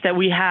nice that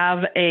we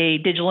have a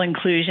digital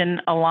inclusion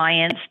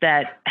alliance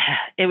that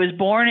it was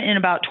born in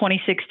about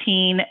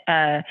 2016.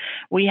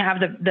 We have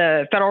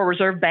the Federal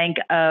Reserve Bank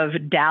of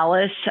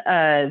Dallas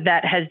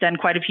that has done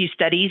quite a few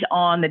studies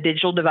on the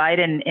digital divide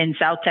in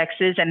South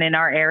Texas and in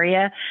our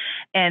area.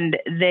 And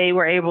they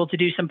were able to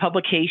do some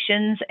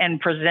publications and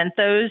present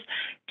those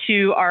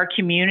to our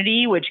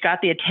community, which got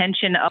the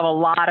attention of a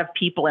lot of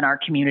people in our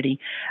community.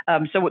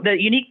 So the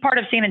unique part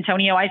of San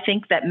Antonio, I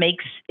think, that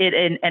makes it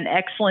an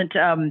excellent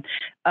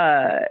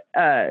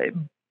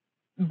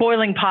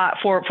boiling pot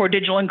for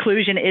digital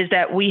inclusion is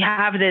that we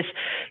have this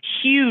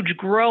huge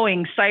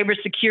growing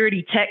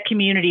cybersecurity tech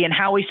community and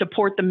how we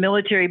support the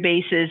military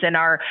bases and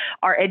our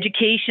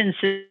education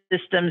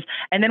systems.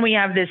 And then we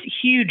have this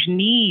huge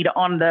need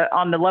on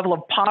the level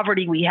of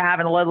poverty we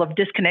have and the level of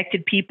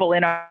disconnected people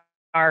in our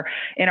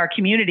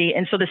community.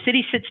 And so the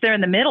city sits there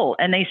in the middle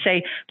and they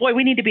say, boy,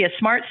 we need to be a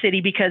smart city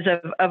because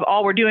of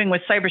all we're doing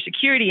with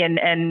cybersecurity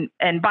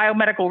and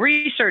biomedical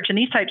research and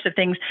these types of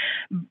things.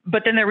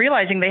 But then they're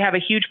realizing they have a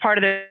huge part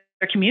of their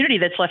community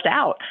that's left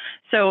out.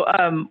 So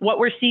what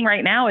we're seeing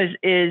right now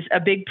is a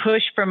big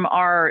push from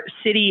our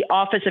city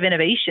Office of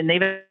Innovation.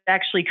 They've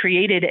actually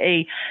created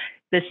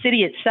the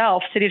city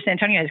itself, City of San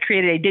Antonio, has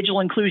created a digital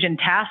inclusion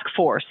task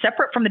force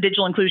separate from the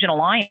Digital Inclusion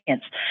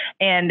Alliance.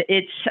 And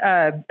it's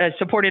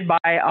supported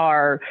by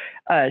our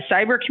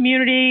cyber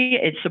community.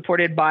 It's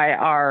supported by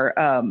our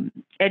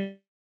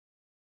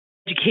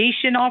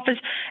education office.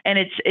 And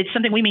it's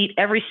something we meet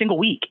every single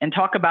week and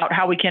talk about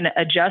how we can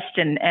adjust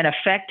and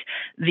affect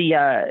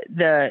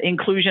the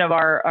inclusion of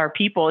our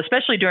people,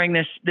 especially during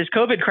this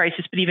COVID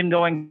crisis, but even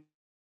going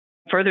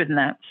further than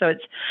that. So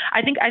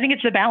I think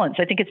it's a balance.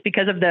 I think it's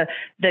because of the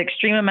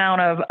extreme amount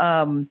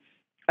of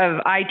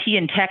IT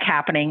and tech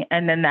happening,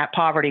 and then that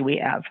poverty we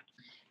have.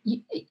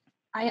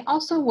 I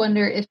also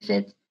wonder if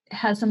it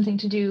has something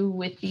to do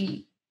with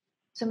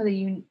some of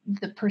the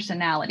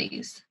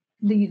personalities,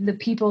 the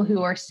people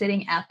who are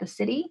sitting at the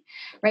city,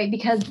 right?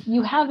 Because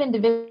you have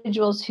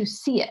individuals who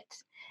see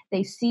it.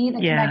 They see the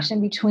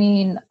connection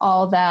between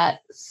all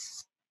that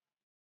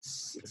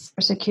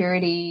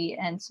security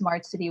and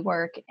smart city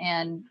work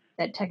and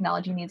that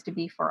technology needs to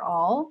be for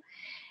all.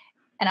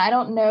 And I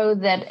don't know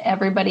that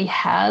everybody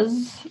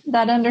has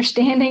that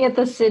understanding at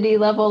the city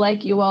level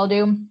like you all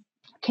do.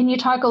 Can you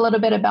talk a little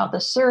bit about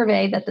the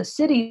survey that the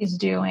city's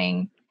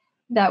doing?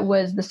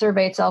 The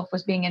survey itself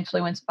was being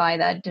influenced by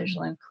that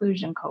Digital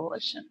Inclusion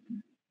Coalition.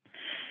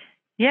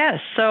 Yes.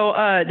 So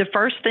the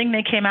first thing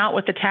they came out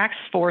with the task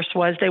force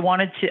was they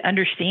wanted to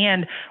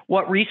understand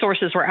what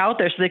resources were out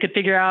there so they could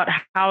figure out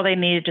how they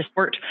needed to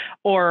support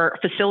or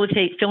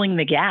facilitate filling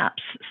the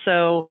gaps.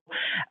 So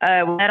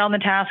we met on the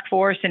task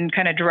force and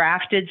kind of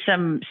drafted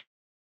some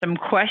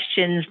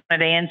questions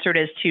that I answered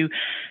as to,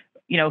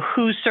 you know,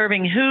 who's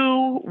serving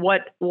who,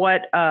 what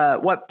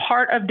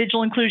part of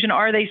digital inclusion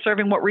are they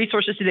serving, what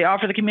resources do they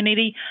offer the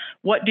community,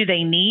 what do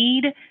they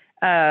need,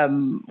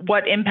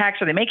 what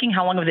impacts are they making,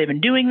 how long have they been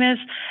doing this?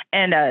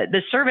 And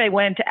the survey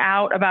went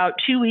out about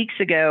 2 weeks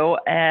ago.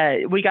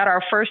 We got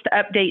our first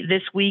update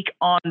this week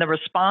on the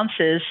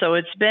responses. So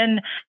it's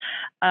been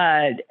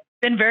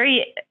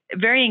very,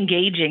 very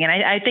engaging. And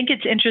I think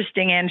it's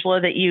interesting,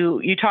 Angela, that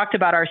you talked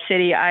about our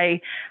city.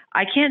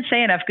 I can't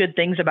say enough good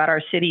things about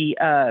our city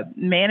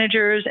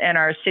managers and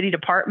our city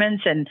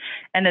departments and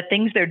the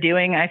things they're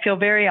doing. I feel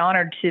very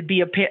honored to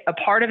be a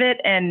part of it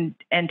and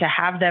to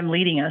have them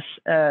leading us.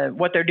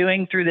 What they're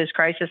doing through this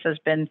crisis has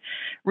been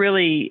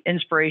really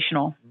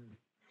inspirational.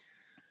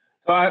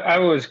 So I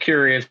was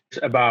curious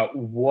about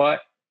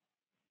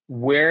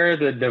where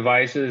the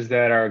devices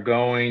that are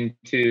going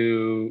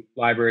to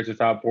Libraries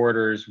Without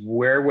Borders,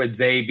 where would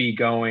they be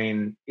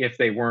going if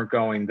they weren't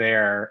going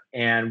there?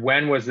 And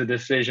when was the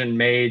decision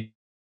made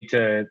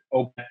to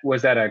open?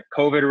 Was that a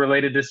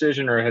COVID-related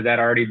decision, or had that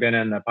already been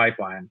in the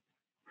pipeline?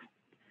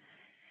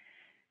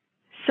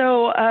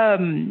 So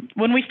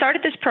when we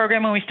started this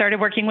program, when we started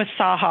working with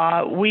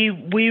SAHA,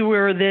 we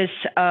were this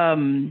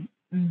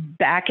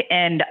back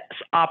end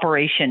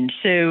operation.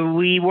 So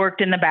we worked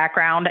in the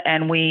background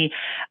and we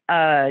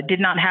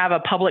did not have a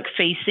public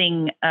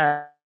facing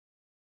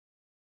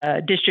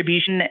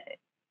distribution.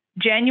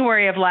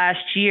 January of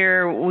last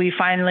year, we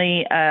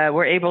finally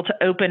were able to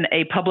open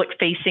a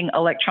public-facing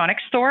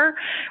electronics store,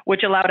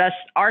 which allowed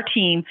our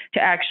team, to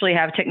actually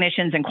have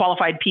technicians and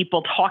qualified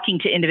people talking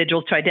to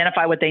individuals to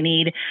identify what they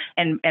need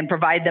and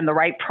provide them the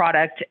right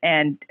product,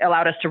 and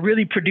allowed us to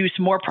really produce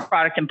more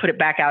product and put it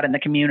back out in the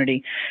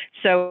community.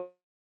 So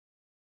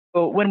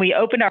when we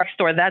opened our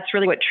store, that's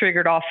really what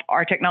triggered off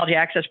our technology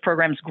access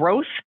program's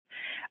growth.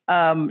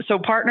 So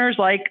partners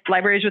like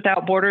Libraries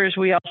Without Borders,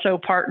 we also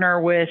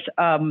partner with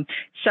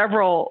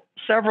several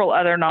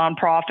other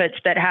nonprofits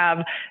that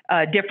have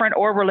different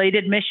or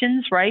related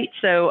missions, right?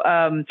 So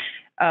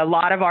a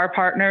lot of our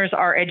partners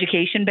are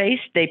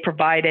education-based. They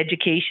provide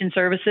education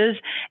services,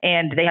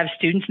 and they have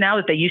students now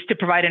that they used to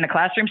provide in a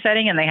classroom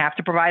setting, and they have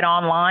to provide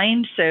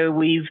online. So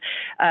we've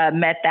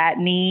met that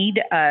need.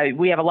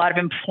 We have a lot of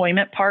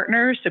employment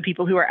partners, so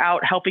people who are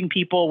out helping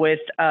people with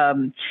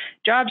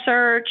job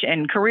search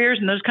and careers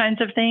and those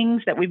kinds of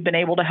things that we've been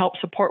able to help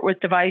support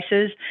with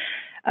devices.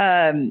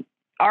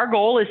 Our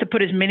goal is to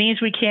put as many as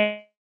we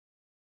can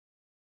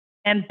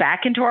and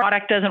back into our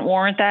product doesn't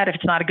warrant that if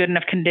it's not a good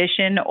enough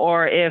condition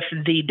or if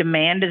the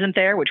demand isn't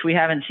there, which we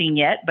haven't seen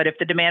yet. But if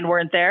the demand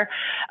weren't there,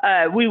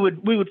 we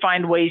would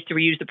find ways to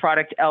reuse the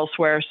product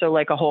elsewhere. So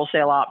like a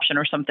wholesale option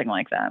or something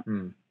like that.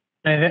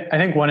 I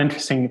think one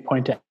interesting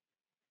point to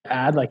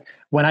add, like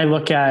when I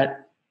look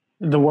at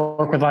the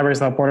work with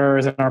Libraries Without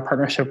Borders and our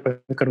partnership with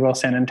Goodwill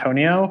San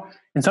Antonio,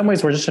 in some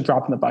ways we're just a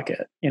drop in the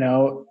bucket.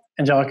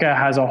 Angelika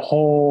has a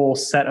whole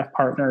set of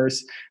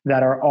partners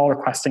that are all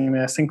requesting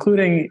this,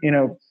 including,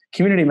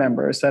 community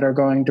members that are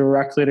going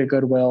directly to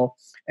Goodwill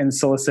and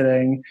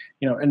soliciting,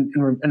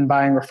 and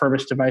buying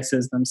refurbished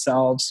devices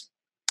themselves.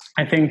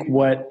 I think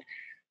what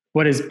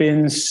has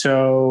been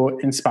so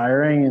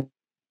inspiring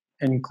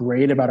and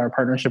great about our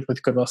partnership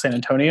with Goodwill San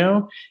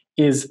Antonio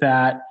is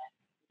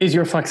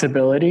your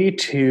flexibility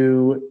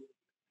to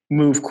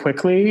move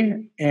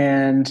quickly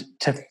and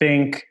to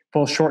think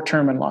both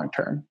short-term and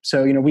long-term.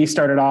 So, we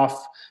started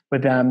off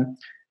with them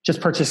just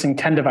purchasing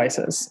 10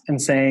 devices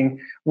and saying,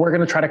 we're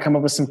going to try to come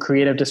up with some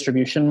creative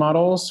distribution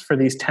models for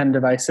these 10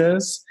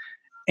 devices.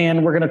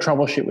 And we're going to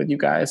troubleshoot with you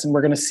guys. And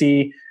we're going to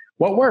see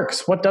what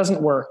works, what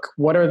doesn't work,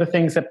 what are the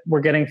things that we're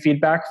getting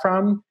feedback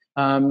from,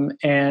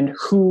 and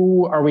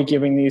who are we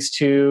giving these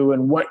to,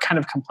 and what kind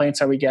of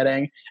complaints are we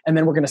getting? And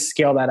then we're going to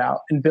scale that out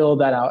and build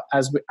that out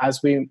as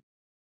we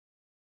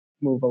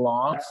move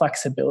along.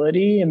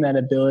 Flexibility and that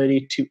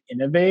ability to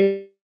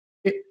innovate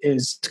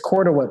is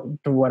core to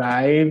what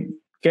I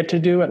get to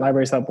do at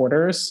Libraries Without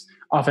Borders.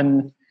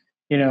 Often,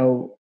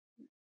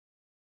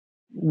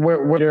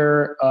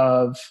 we're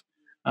of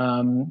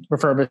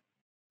refurbished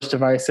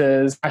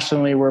devices.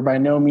 Nationally, we're by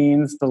no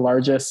means the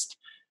largest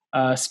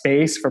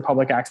space for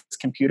public access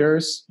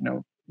computers.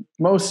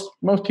 Most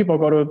people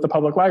go to the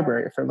public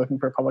library if they're looking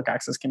for a public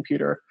access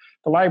computer.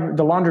 The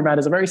laundromat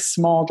is a very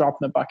small drop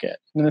in the bucket.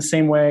 In the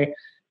same way,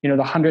 the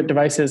 100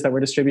 devices that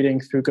we're distributing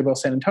through Goodwill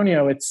San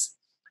Antonio, it's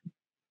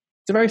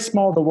very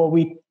small. But what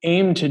we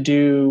aim to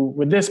do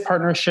with this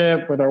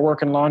partnership, with our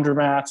work in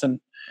laundromats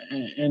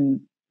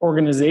and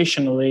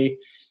organizationally,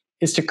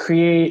 is to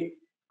create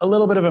a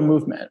little bit of a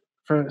movement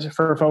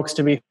for folks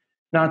to be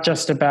not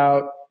just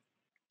about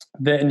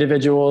the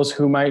individuals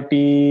who might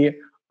be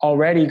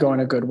already going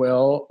to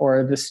Goodwill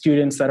or the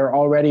students that are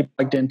already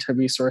plugged into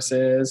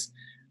resources,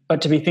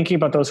 but to be thinking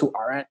about those who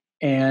aren't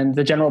and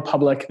the general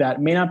public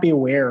that may not be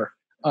aware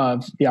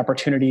of the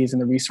opportunities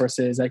and the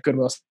resources at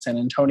Goodwill San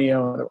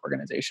Antonio and other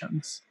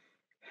organizations.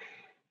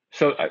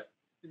 So,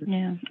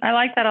 I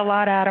like that a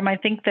lot, Adam. I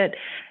think that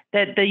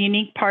the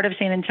unique part of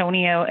San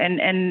Antonio,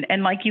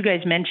 and like you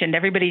guys mentioned,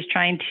 everybody's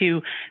trying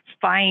to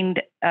find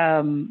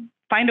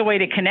a way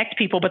to connect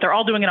people, but they're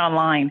all doing it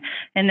online.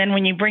 And then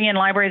when you bring in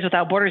Libraries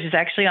Without Borders, is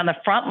actually on the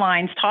front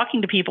lines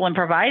talking to people and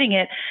providing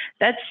it.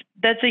 That's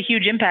a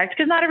huge impact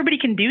because not everybody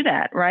can do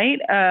that, right?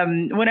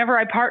 Whenever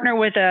I partner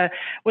with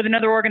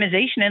another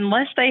organization,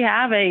 unless they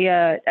have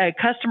a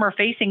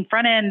customer-facing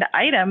front-end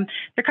item,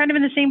 they're kind of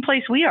in the same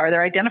place we are.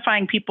 They're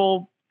identifying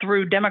people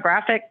through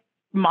demographic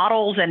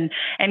models and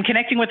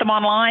connecting with them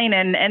online,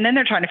 and then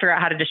they're trying to figure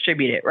out how to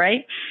distribute it,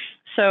 right?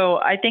 So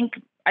I think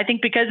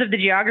because of the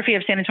geography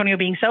of San Antonio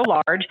being so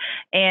large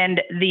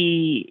and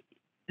the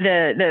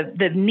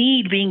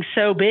need being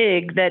so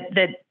big that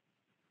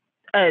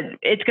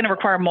it's going to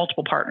require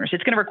multiple partners.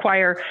 It's going to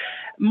require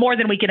more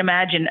than we can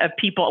imagine of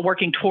people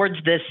working towards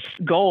this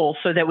goal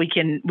so that we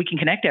can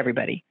connect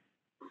everybody.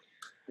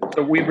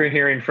 So we've been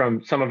hearing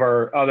from some of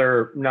our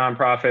other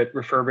nonprofit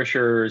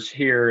refurbishers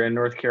here in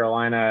North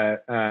Carolina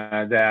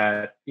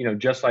that,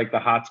 just like the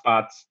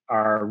hotspots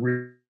are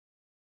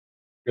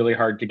really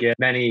hard to get,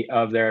 many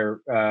of their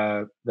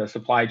the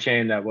supply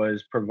chain that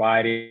was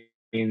providing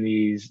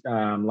these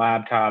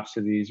laptops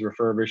to these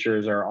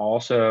refurbishers are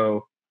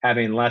also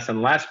having less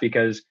and less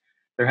because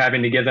they're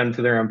having to give them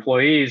to their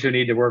employees who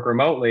need to work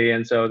remotely.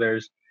 And so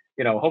there's,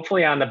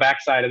 hopefully on the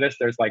backside of this,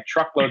 there's like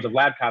truckloads of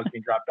laptops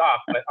being dropped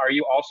off. But are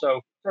you also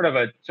sort of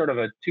a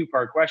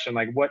two-part question?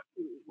 Like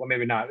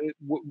maybe not.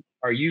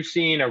 Are you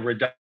seeing a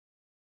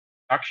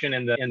reduction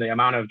in the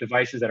amount of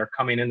devices that are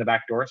coming in the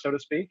back door, so to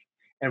speak?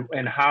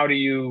 And how do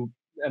you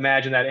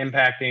imagine that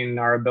impacting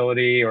our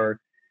ability or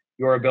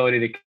your ability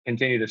to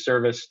continue to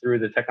service through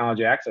the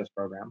Technology Access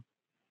Program?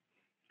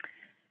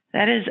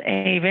 That is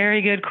a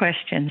very good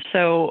question.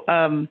 So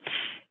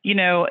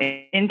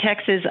in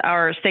Texas,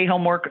 our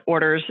stay-home work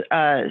orders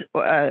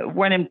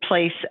went in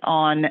place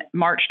on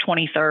March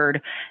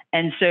 23rd.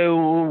 And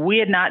so we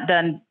had not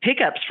done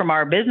pickups from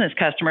our business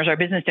customers, our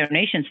business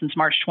donations, since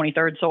March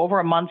 23rd. So over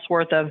a month's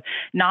worth of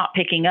not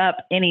picking up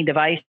any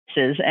devices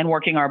and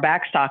working our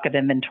back stock of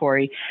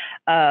inventory.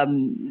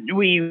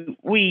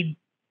 We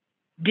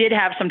did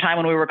have some time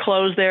when we were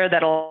closed there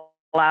that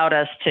allowed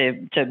us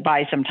to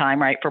buy some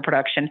time, right, for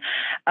production.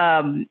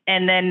 And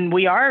then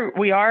we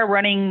are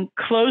running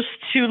close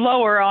to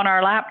lower on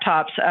our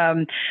laptops.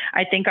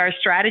 I think our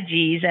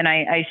strategies, and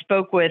I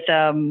spoke with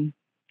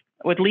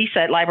Lisa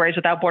at Libraries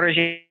Without Borders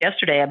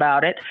yesterday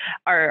about it.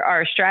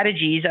 Our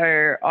strategies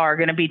are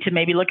going to be to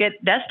maybe look at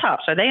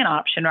desktops. Are they an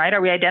option, right?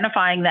 Are we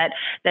identifying that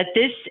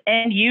this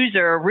end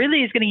user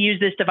really is going to use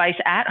this device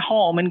at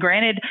home? And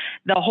granted,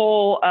 the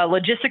whole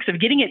logistics of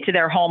getting it to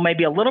their home may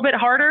be a little bit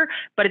harder,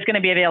 but it's going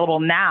to be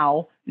available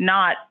now,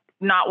 not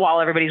while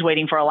everybody's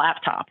waiting for a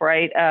laptop,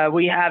 right?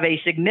 We have a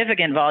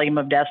significant volume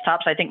of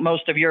desktops. I think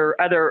most of your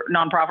other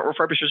nonprofit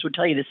refurbishers would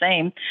tell you the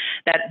same,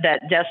 that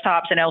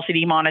desktops and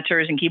LCD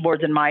monitors and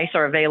keyboards and mice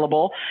are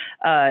available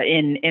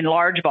in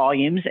large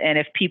volumes. And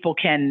if people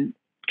can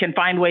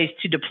find ways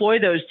to deploy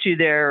those to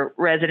their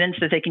residents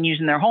that they can use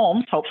in their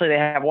homes, hopefully they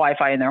have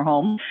Wi-Fi in their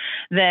home,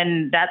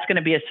 then that's going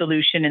to be a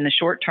solution in the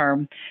short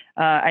term.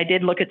 I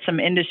did look at some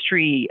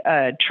industry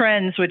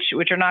trends,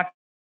 which are not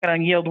going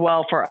to yield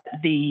well for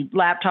the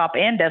laptop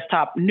and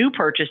desktop. New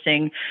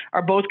purchasing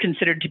are both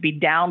considered to be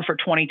down for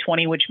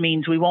 2020, which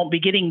means we won't be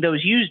getting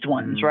those used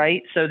ones,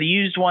 right? So the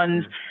used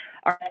ones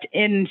are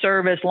in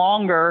service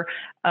longer,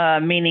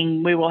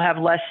 meaning we will have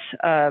less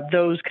of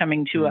those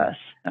coming to us.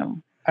 So.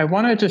 I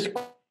want to just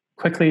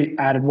quickly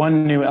add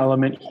one new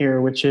element here,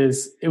 which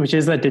is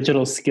that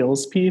digital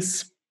skills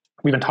piece.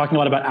 We've been talking a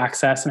lot about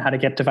access and how to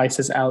get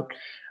devices out.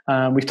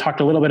 We've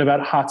talked a little bit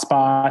about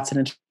hotspots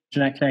and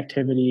internet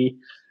connectivity.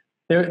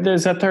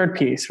 There's a third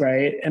piece,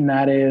 right? And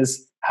that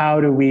is, how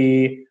do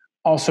we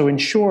also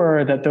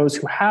ensure that those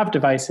who have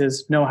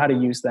devices know how to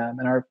use them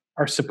and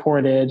are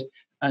supported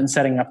in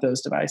setting up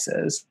those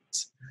devices?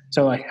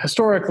 So like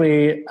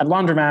historically at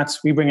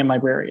laundromats, we bring in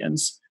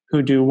librarians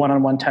who do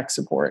one-on-one tech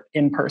support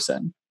in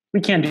person. We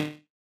can't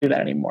do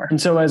that anymore. And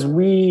so as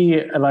we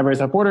at Libraries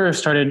Without Borders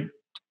started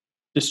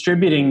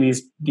distributing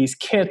these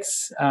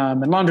kits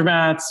and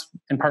laundromats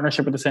in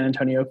partnership with the San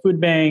Antonio Food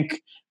Bank,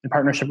 in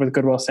partnership with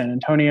Goodwill San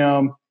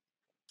Antonio,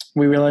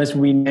 we realized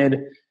we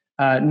needed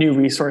new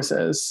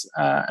resources.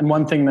 And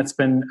one thing that's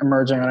been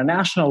emerging on a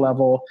national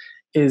level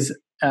is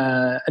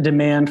a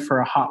demand for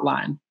a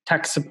hotline,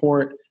 tech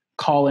support,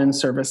 call-in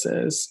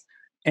services.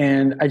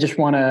 And I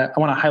want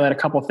to highlight a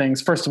couple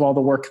things. First of all,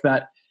 the work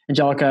that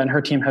Angelika and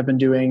her team have been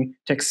doing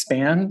to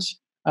expand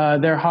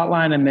their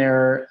hotline and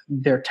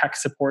their tech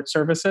support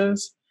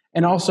services,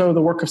 and also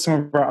the work of some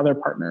of our other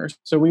partners.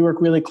 So we work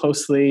really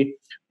closely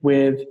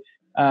with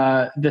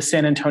the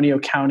San Antonio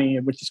County,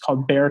 which is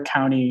called Bexar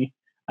County,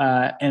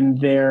 and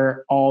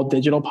their all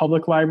digital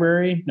public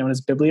library known as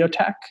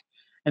Bibliotech.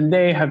 And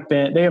they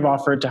have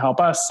offered to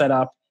help us set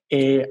up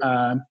a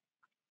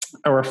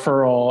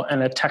referral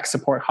and a tech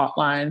support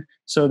hotline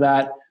so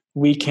that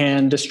we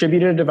can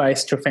distribute a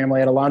device to a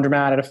family at a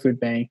laundromat, at a food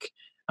bank,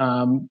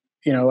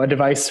 a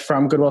device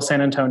from Goodwill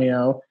San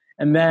Antonio,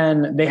 and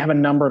then they have a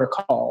number to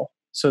call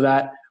so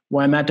that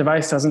when that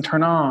device doesn't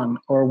turn on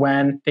or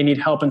when they need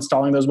help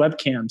installing those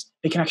webcams,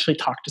 they can actually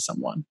talk to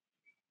someone.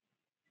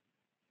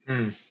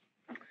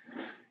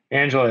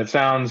 Angela, it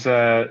sounds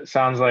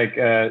like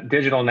a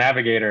digital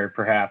navigator,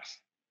 perhaps.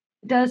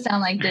 It does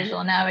sound like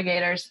digital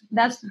navigators.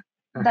 That's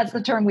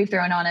the term we've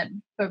thrown on it,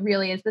 but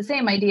really it's the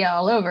same idea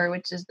all over,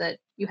 which is that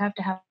you have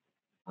to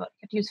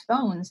use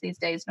phones these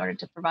days in order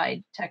to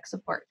provide tech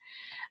support.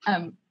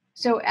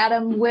 So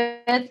Adam, with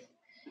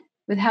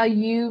how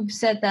you've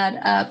set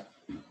that up,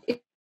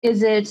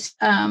 is it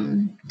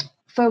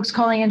folks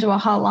calling into a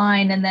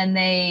hotline and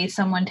then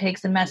someone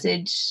takes a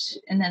message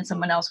and then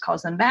someone else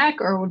calls them back,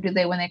 or do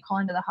they, when they call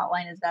into the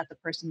hotline, is that the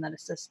person that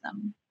assists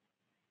them?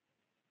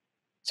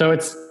 So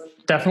it's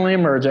definitely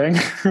emerging.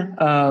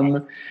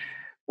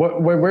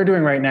 What we're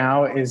doing right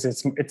now is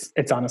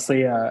it's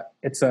honestly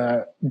it's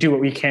a do what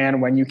we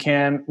can when you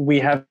can. We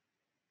have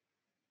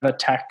a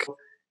tech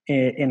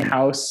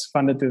in-house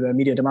funded through the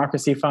Media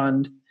Democracy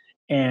Fund,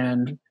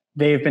 and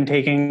they've been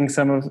taking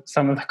some of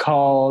the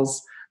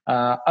calls.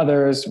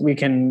 Others we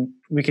can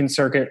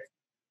circuit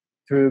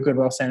through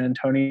Goodwill San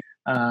Antonio,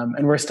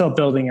 and we're still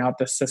building out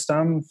the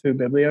system through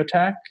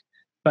Bibliotech.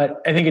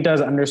 But I think it does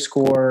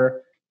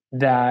underscore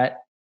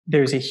that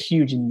there's a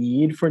huge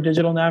need for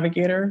digital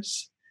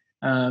navigators.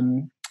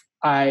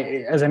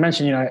 As I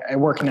mentioned, I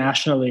work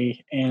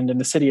nationally, and in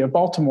the city of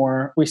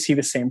Baltimore, we see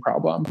the same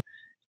problem.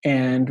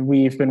 And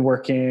we've been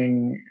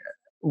working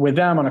with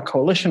them on a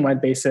coalition-wide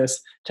basis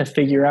to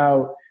figure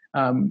out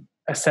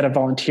a set of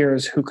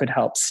volunteers who could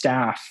help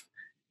staff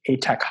a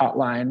tech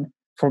hotline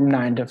from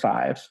 9 to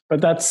 5.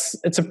 But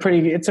it's a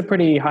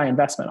pretty high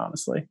investment,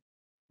 honestly.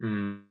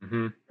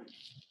 Mm-hmm.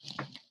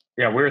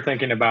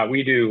 Yeah,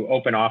 we do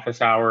open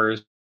office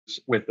hours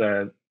with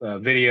a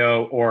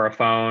video or a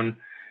phone.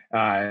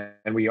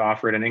 And we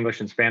offer it in English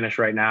and Spanish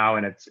right now,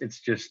 and it's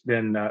just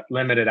been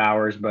limited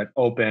hours but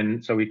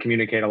open. So we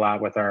communicate a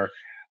lot with our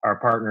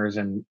partners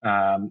and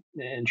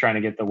trying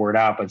to get the word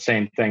out. But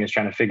same thing is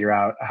trying to figure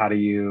out how do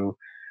you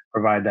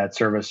provide that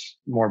service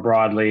more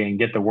broadly and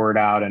get the word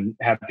out and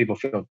have people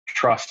feel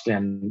trust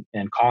in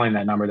calling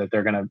that number, that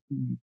they're going to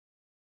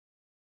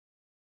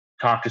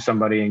talk to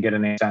somebody and get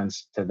any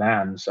sense to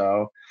them.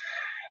 So,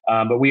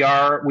 but we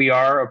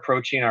are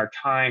approaching our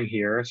time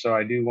here. So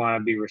I do want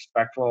to be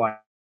respectful.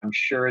 I'm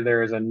sure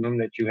there is a Zoom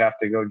that you have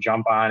to go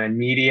jump on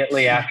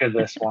immediately after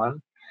this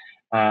one.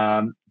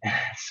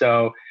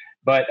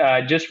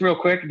 But just real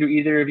quick, do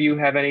either of you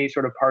have any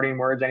sort of parting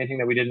words, anything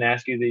that we didn't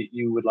ask you that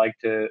you would like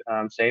to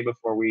say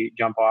before we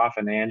jump off?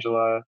 And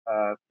Angela,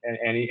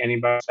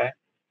 anybody say?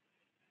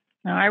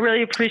 No, I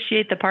really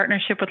appreciate the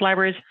partnership with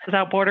Libraries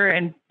Without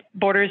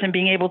Borders and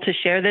being able to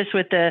share this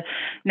with the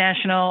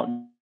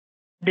National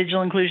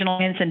Digital Inclusion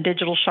Alliance and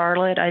Digital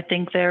Charlotte. I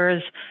think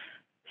there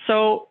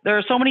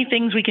are so many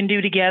things we can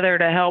do together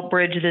to help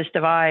bridge this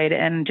divide,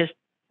 and just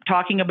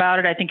talking about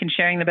it, I think, and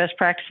sharing the best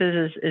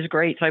practices is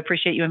great. So I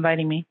appreciate you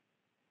inviting me.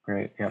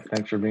 Great. Yeah.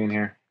 Thanks for being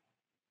here.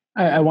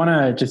 I want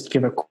to just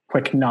give a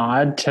quick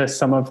nod to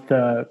some of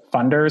the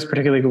funders,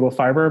 particularly Google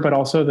Fiber, but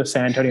also the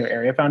San Antonio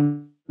Area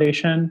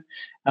Foundation,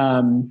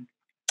 in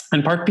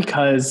part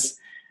because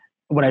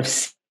what I've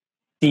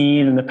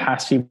seen in the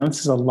past few months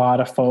is a lot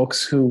of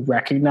folks who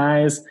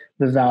recognize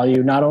the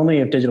value not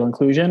only of digital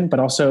inclusion, but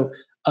also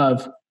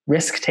of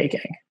risk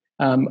taking.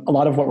 A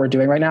lot of what we're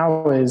doing right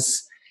now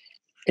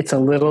it's a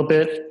little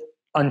bit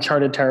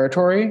uncharted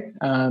territory.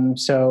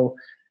 So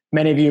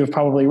many of you have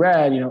probably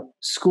read,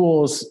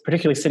 schools,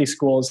 particularly city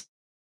schools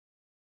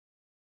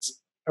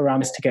around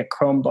this, to get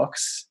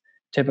Chromebooks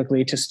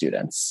typically to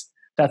students.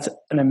 That's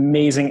an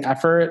amazing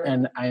effort.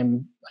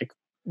 And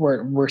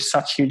we're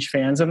such huge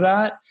fans of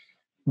that.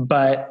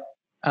 But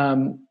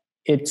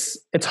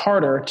it's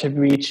harder to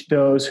reach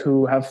those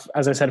who have,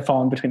 as I said,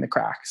 fallen between the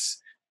cracks.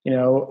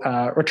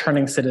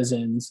 Returning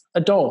citizens,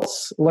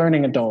 adults,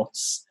 learning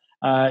adults,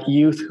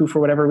 youth who, for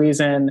whatever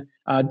reason,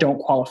 don't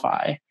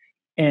qualify.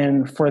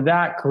 And for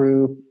that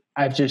group,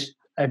 I've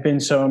been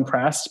so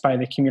impressed by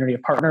the community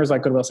of partners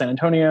like Goodwill San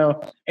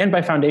Antonio and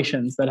by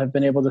foundations that have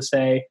been able to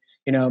say,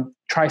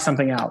 try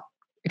something out,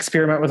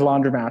 experiment with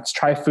laundromats,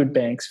 try food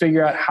banks,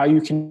 figure out how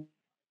you can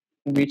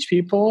reach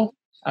people,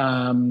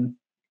 and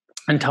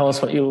tell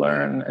us what you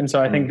learn. And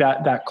so I think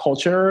that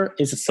culture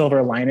is a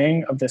silver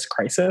lining of this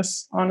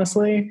crisis,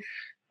 honestly.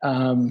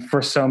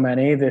 For so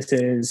many, this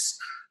is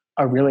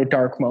a really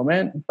dark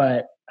moment,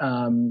 but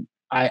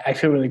I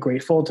feel really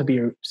grateful to be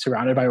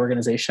surrounded by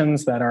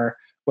organizations that are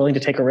willing to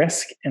take a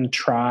risk and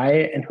try,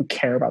 and who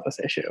care about this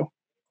issue.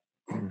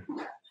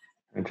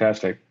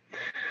 Fantastic.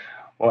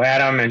 Well,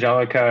 Adam,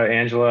 Angelika,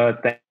 Angela,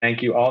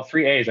 thank you. All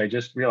three A's. I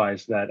just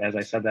realized that as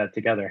I said that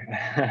together.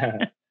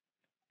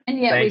 And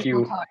yet we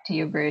still talk to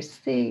you, Bruce.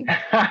 C.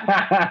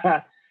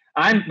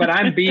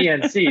 I'm B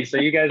and C, so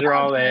you guys are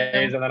all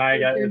A's, and then I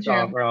got it's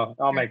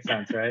all makes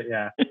sense, right?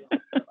 Yeah.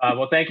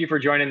 Well, thank you for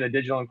joining the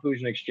Digital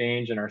Inclusion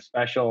Exchange and our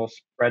special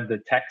Spread the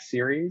Tech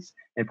series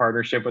in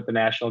partnership with the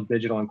National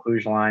Digital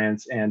Inclusion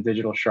Alliance and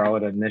Digital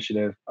Charlotte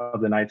Initiative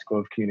of the Knight School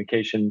of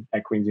Communication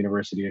at Queen's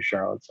University of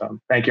Charlotte. So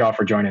thank you all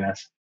for joining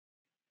us.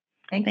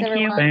 Thanks, Thank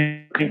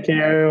everyone. Thank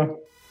you.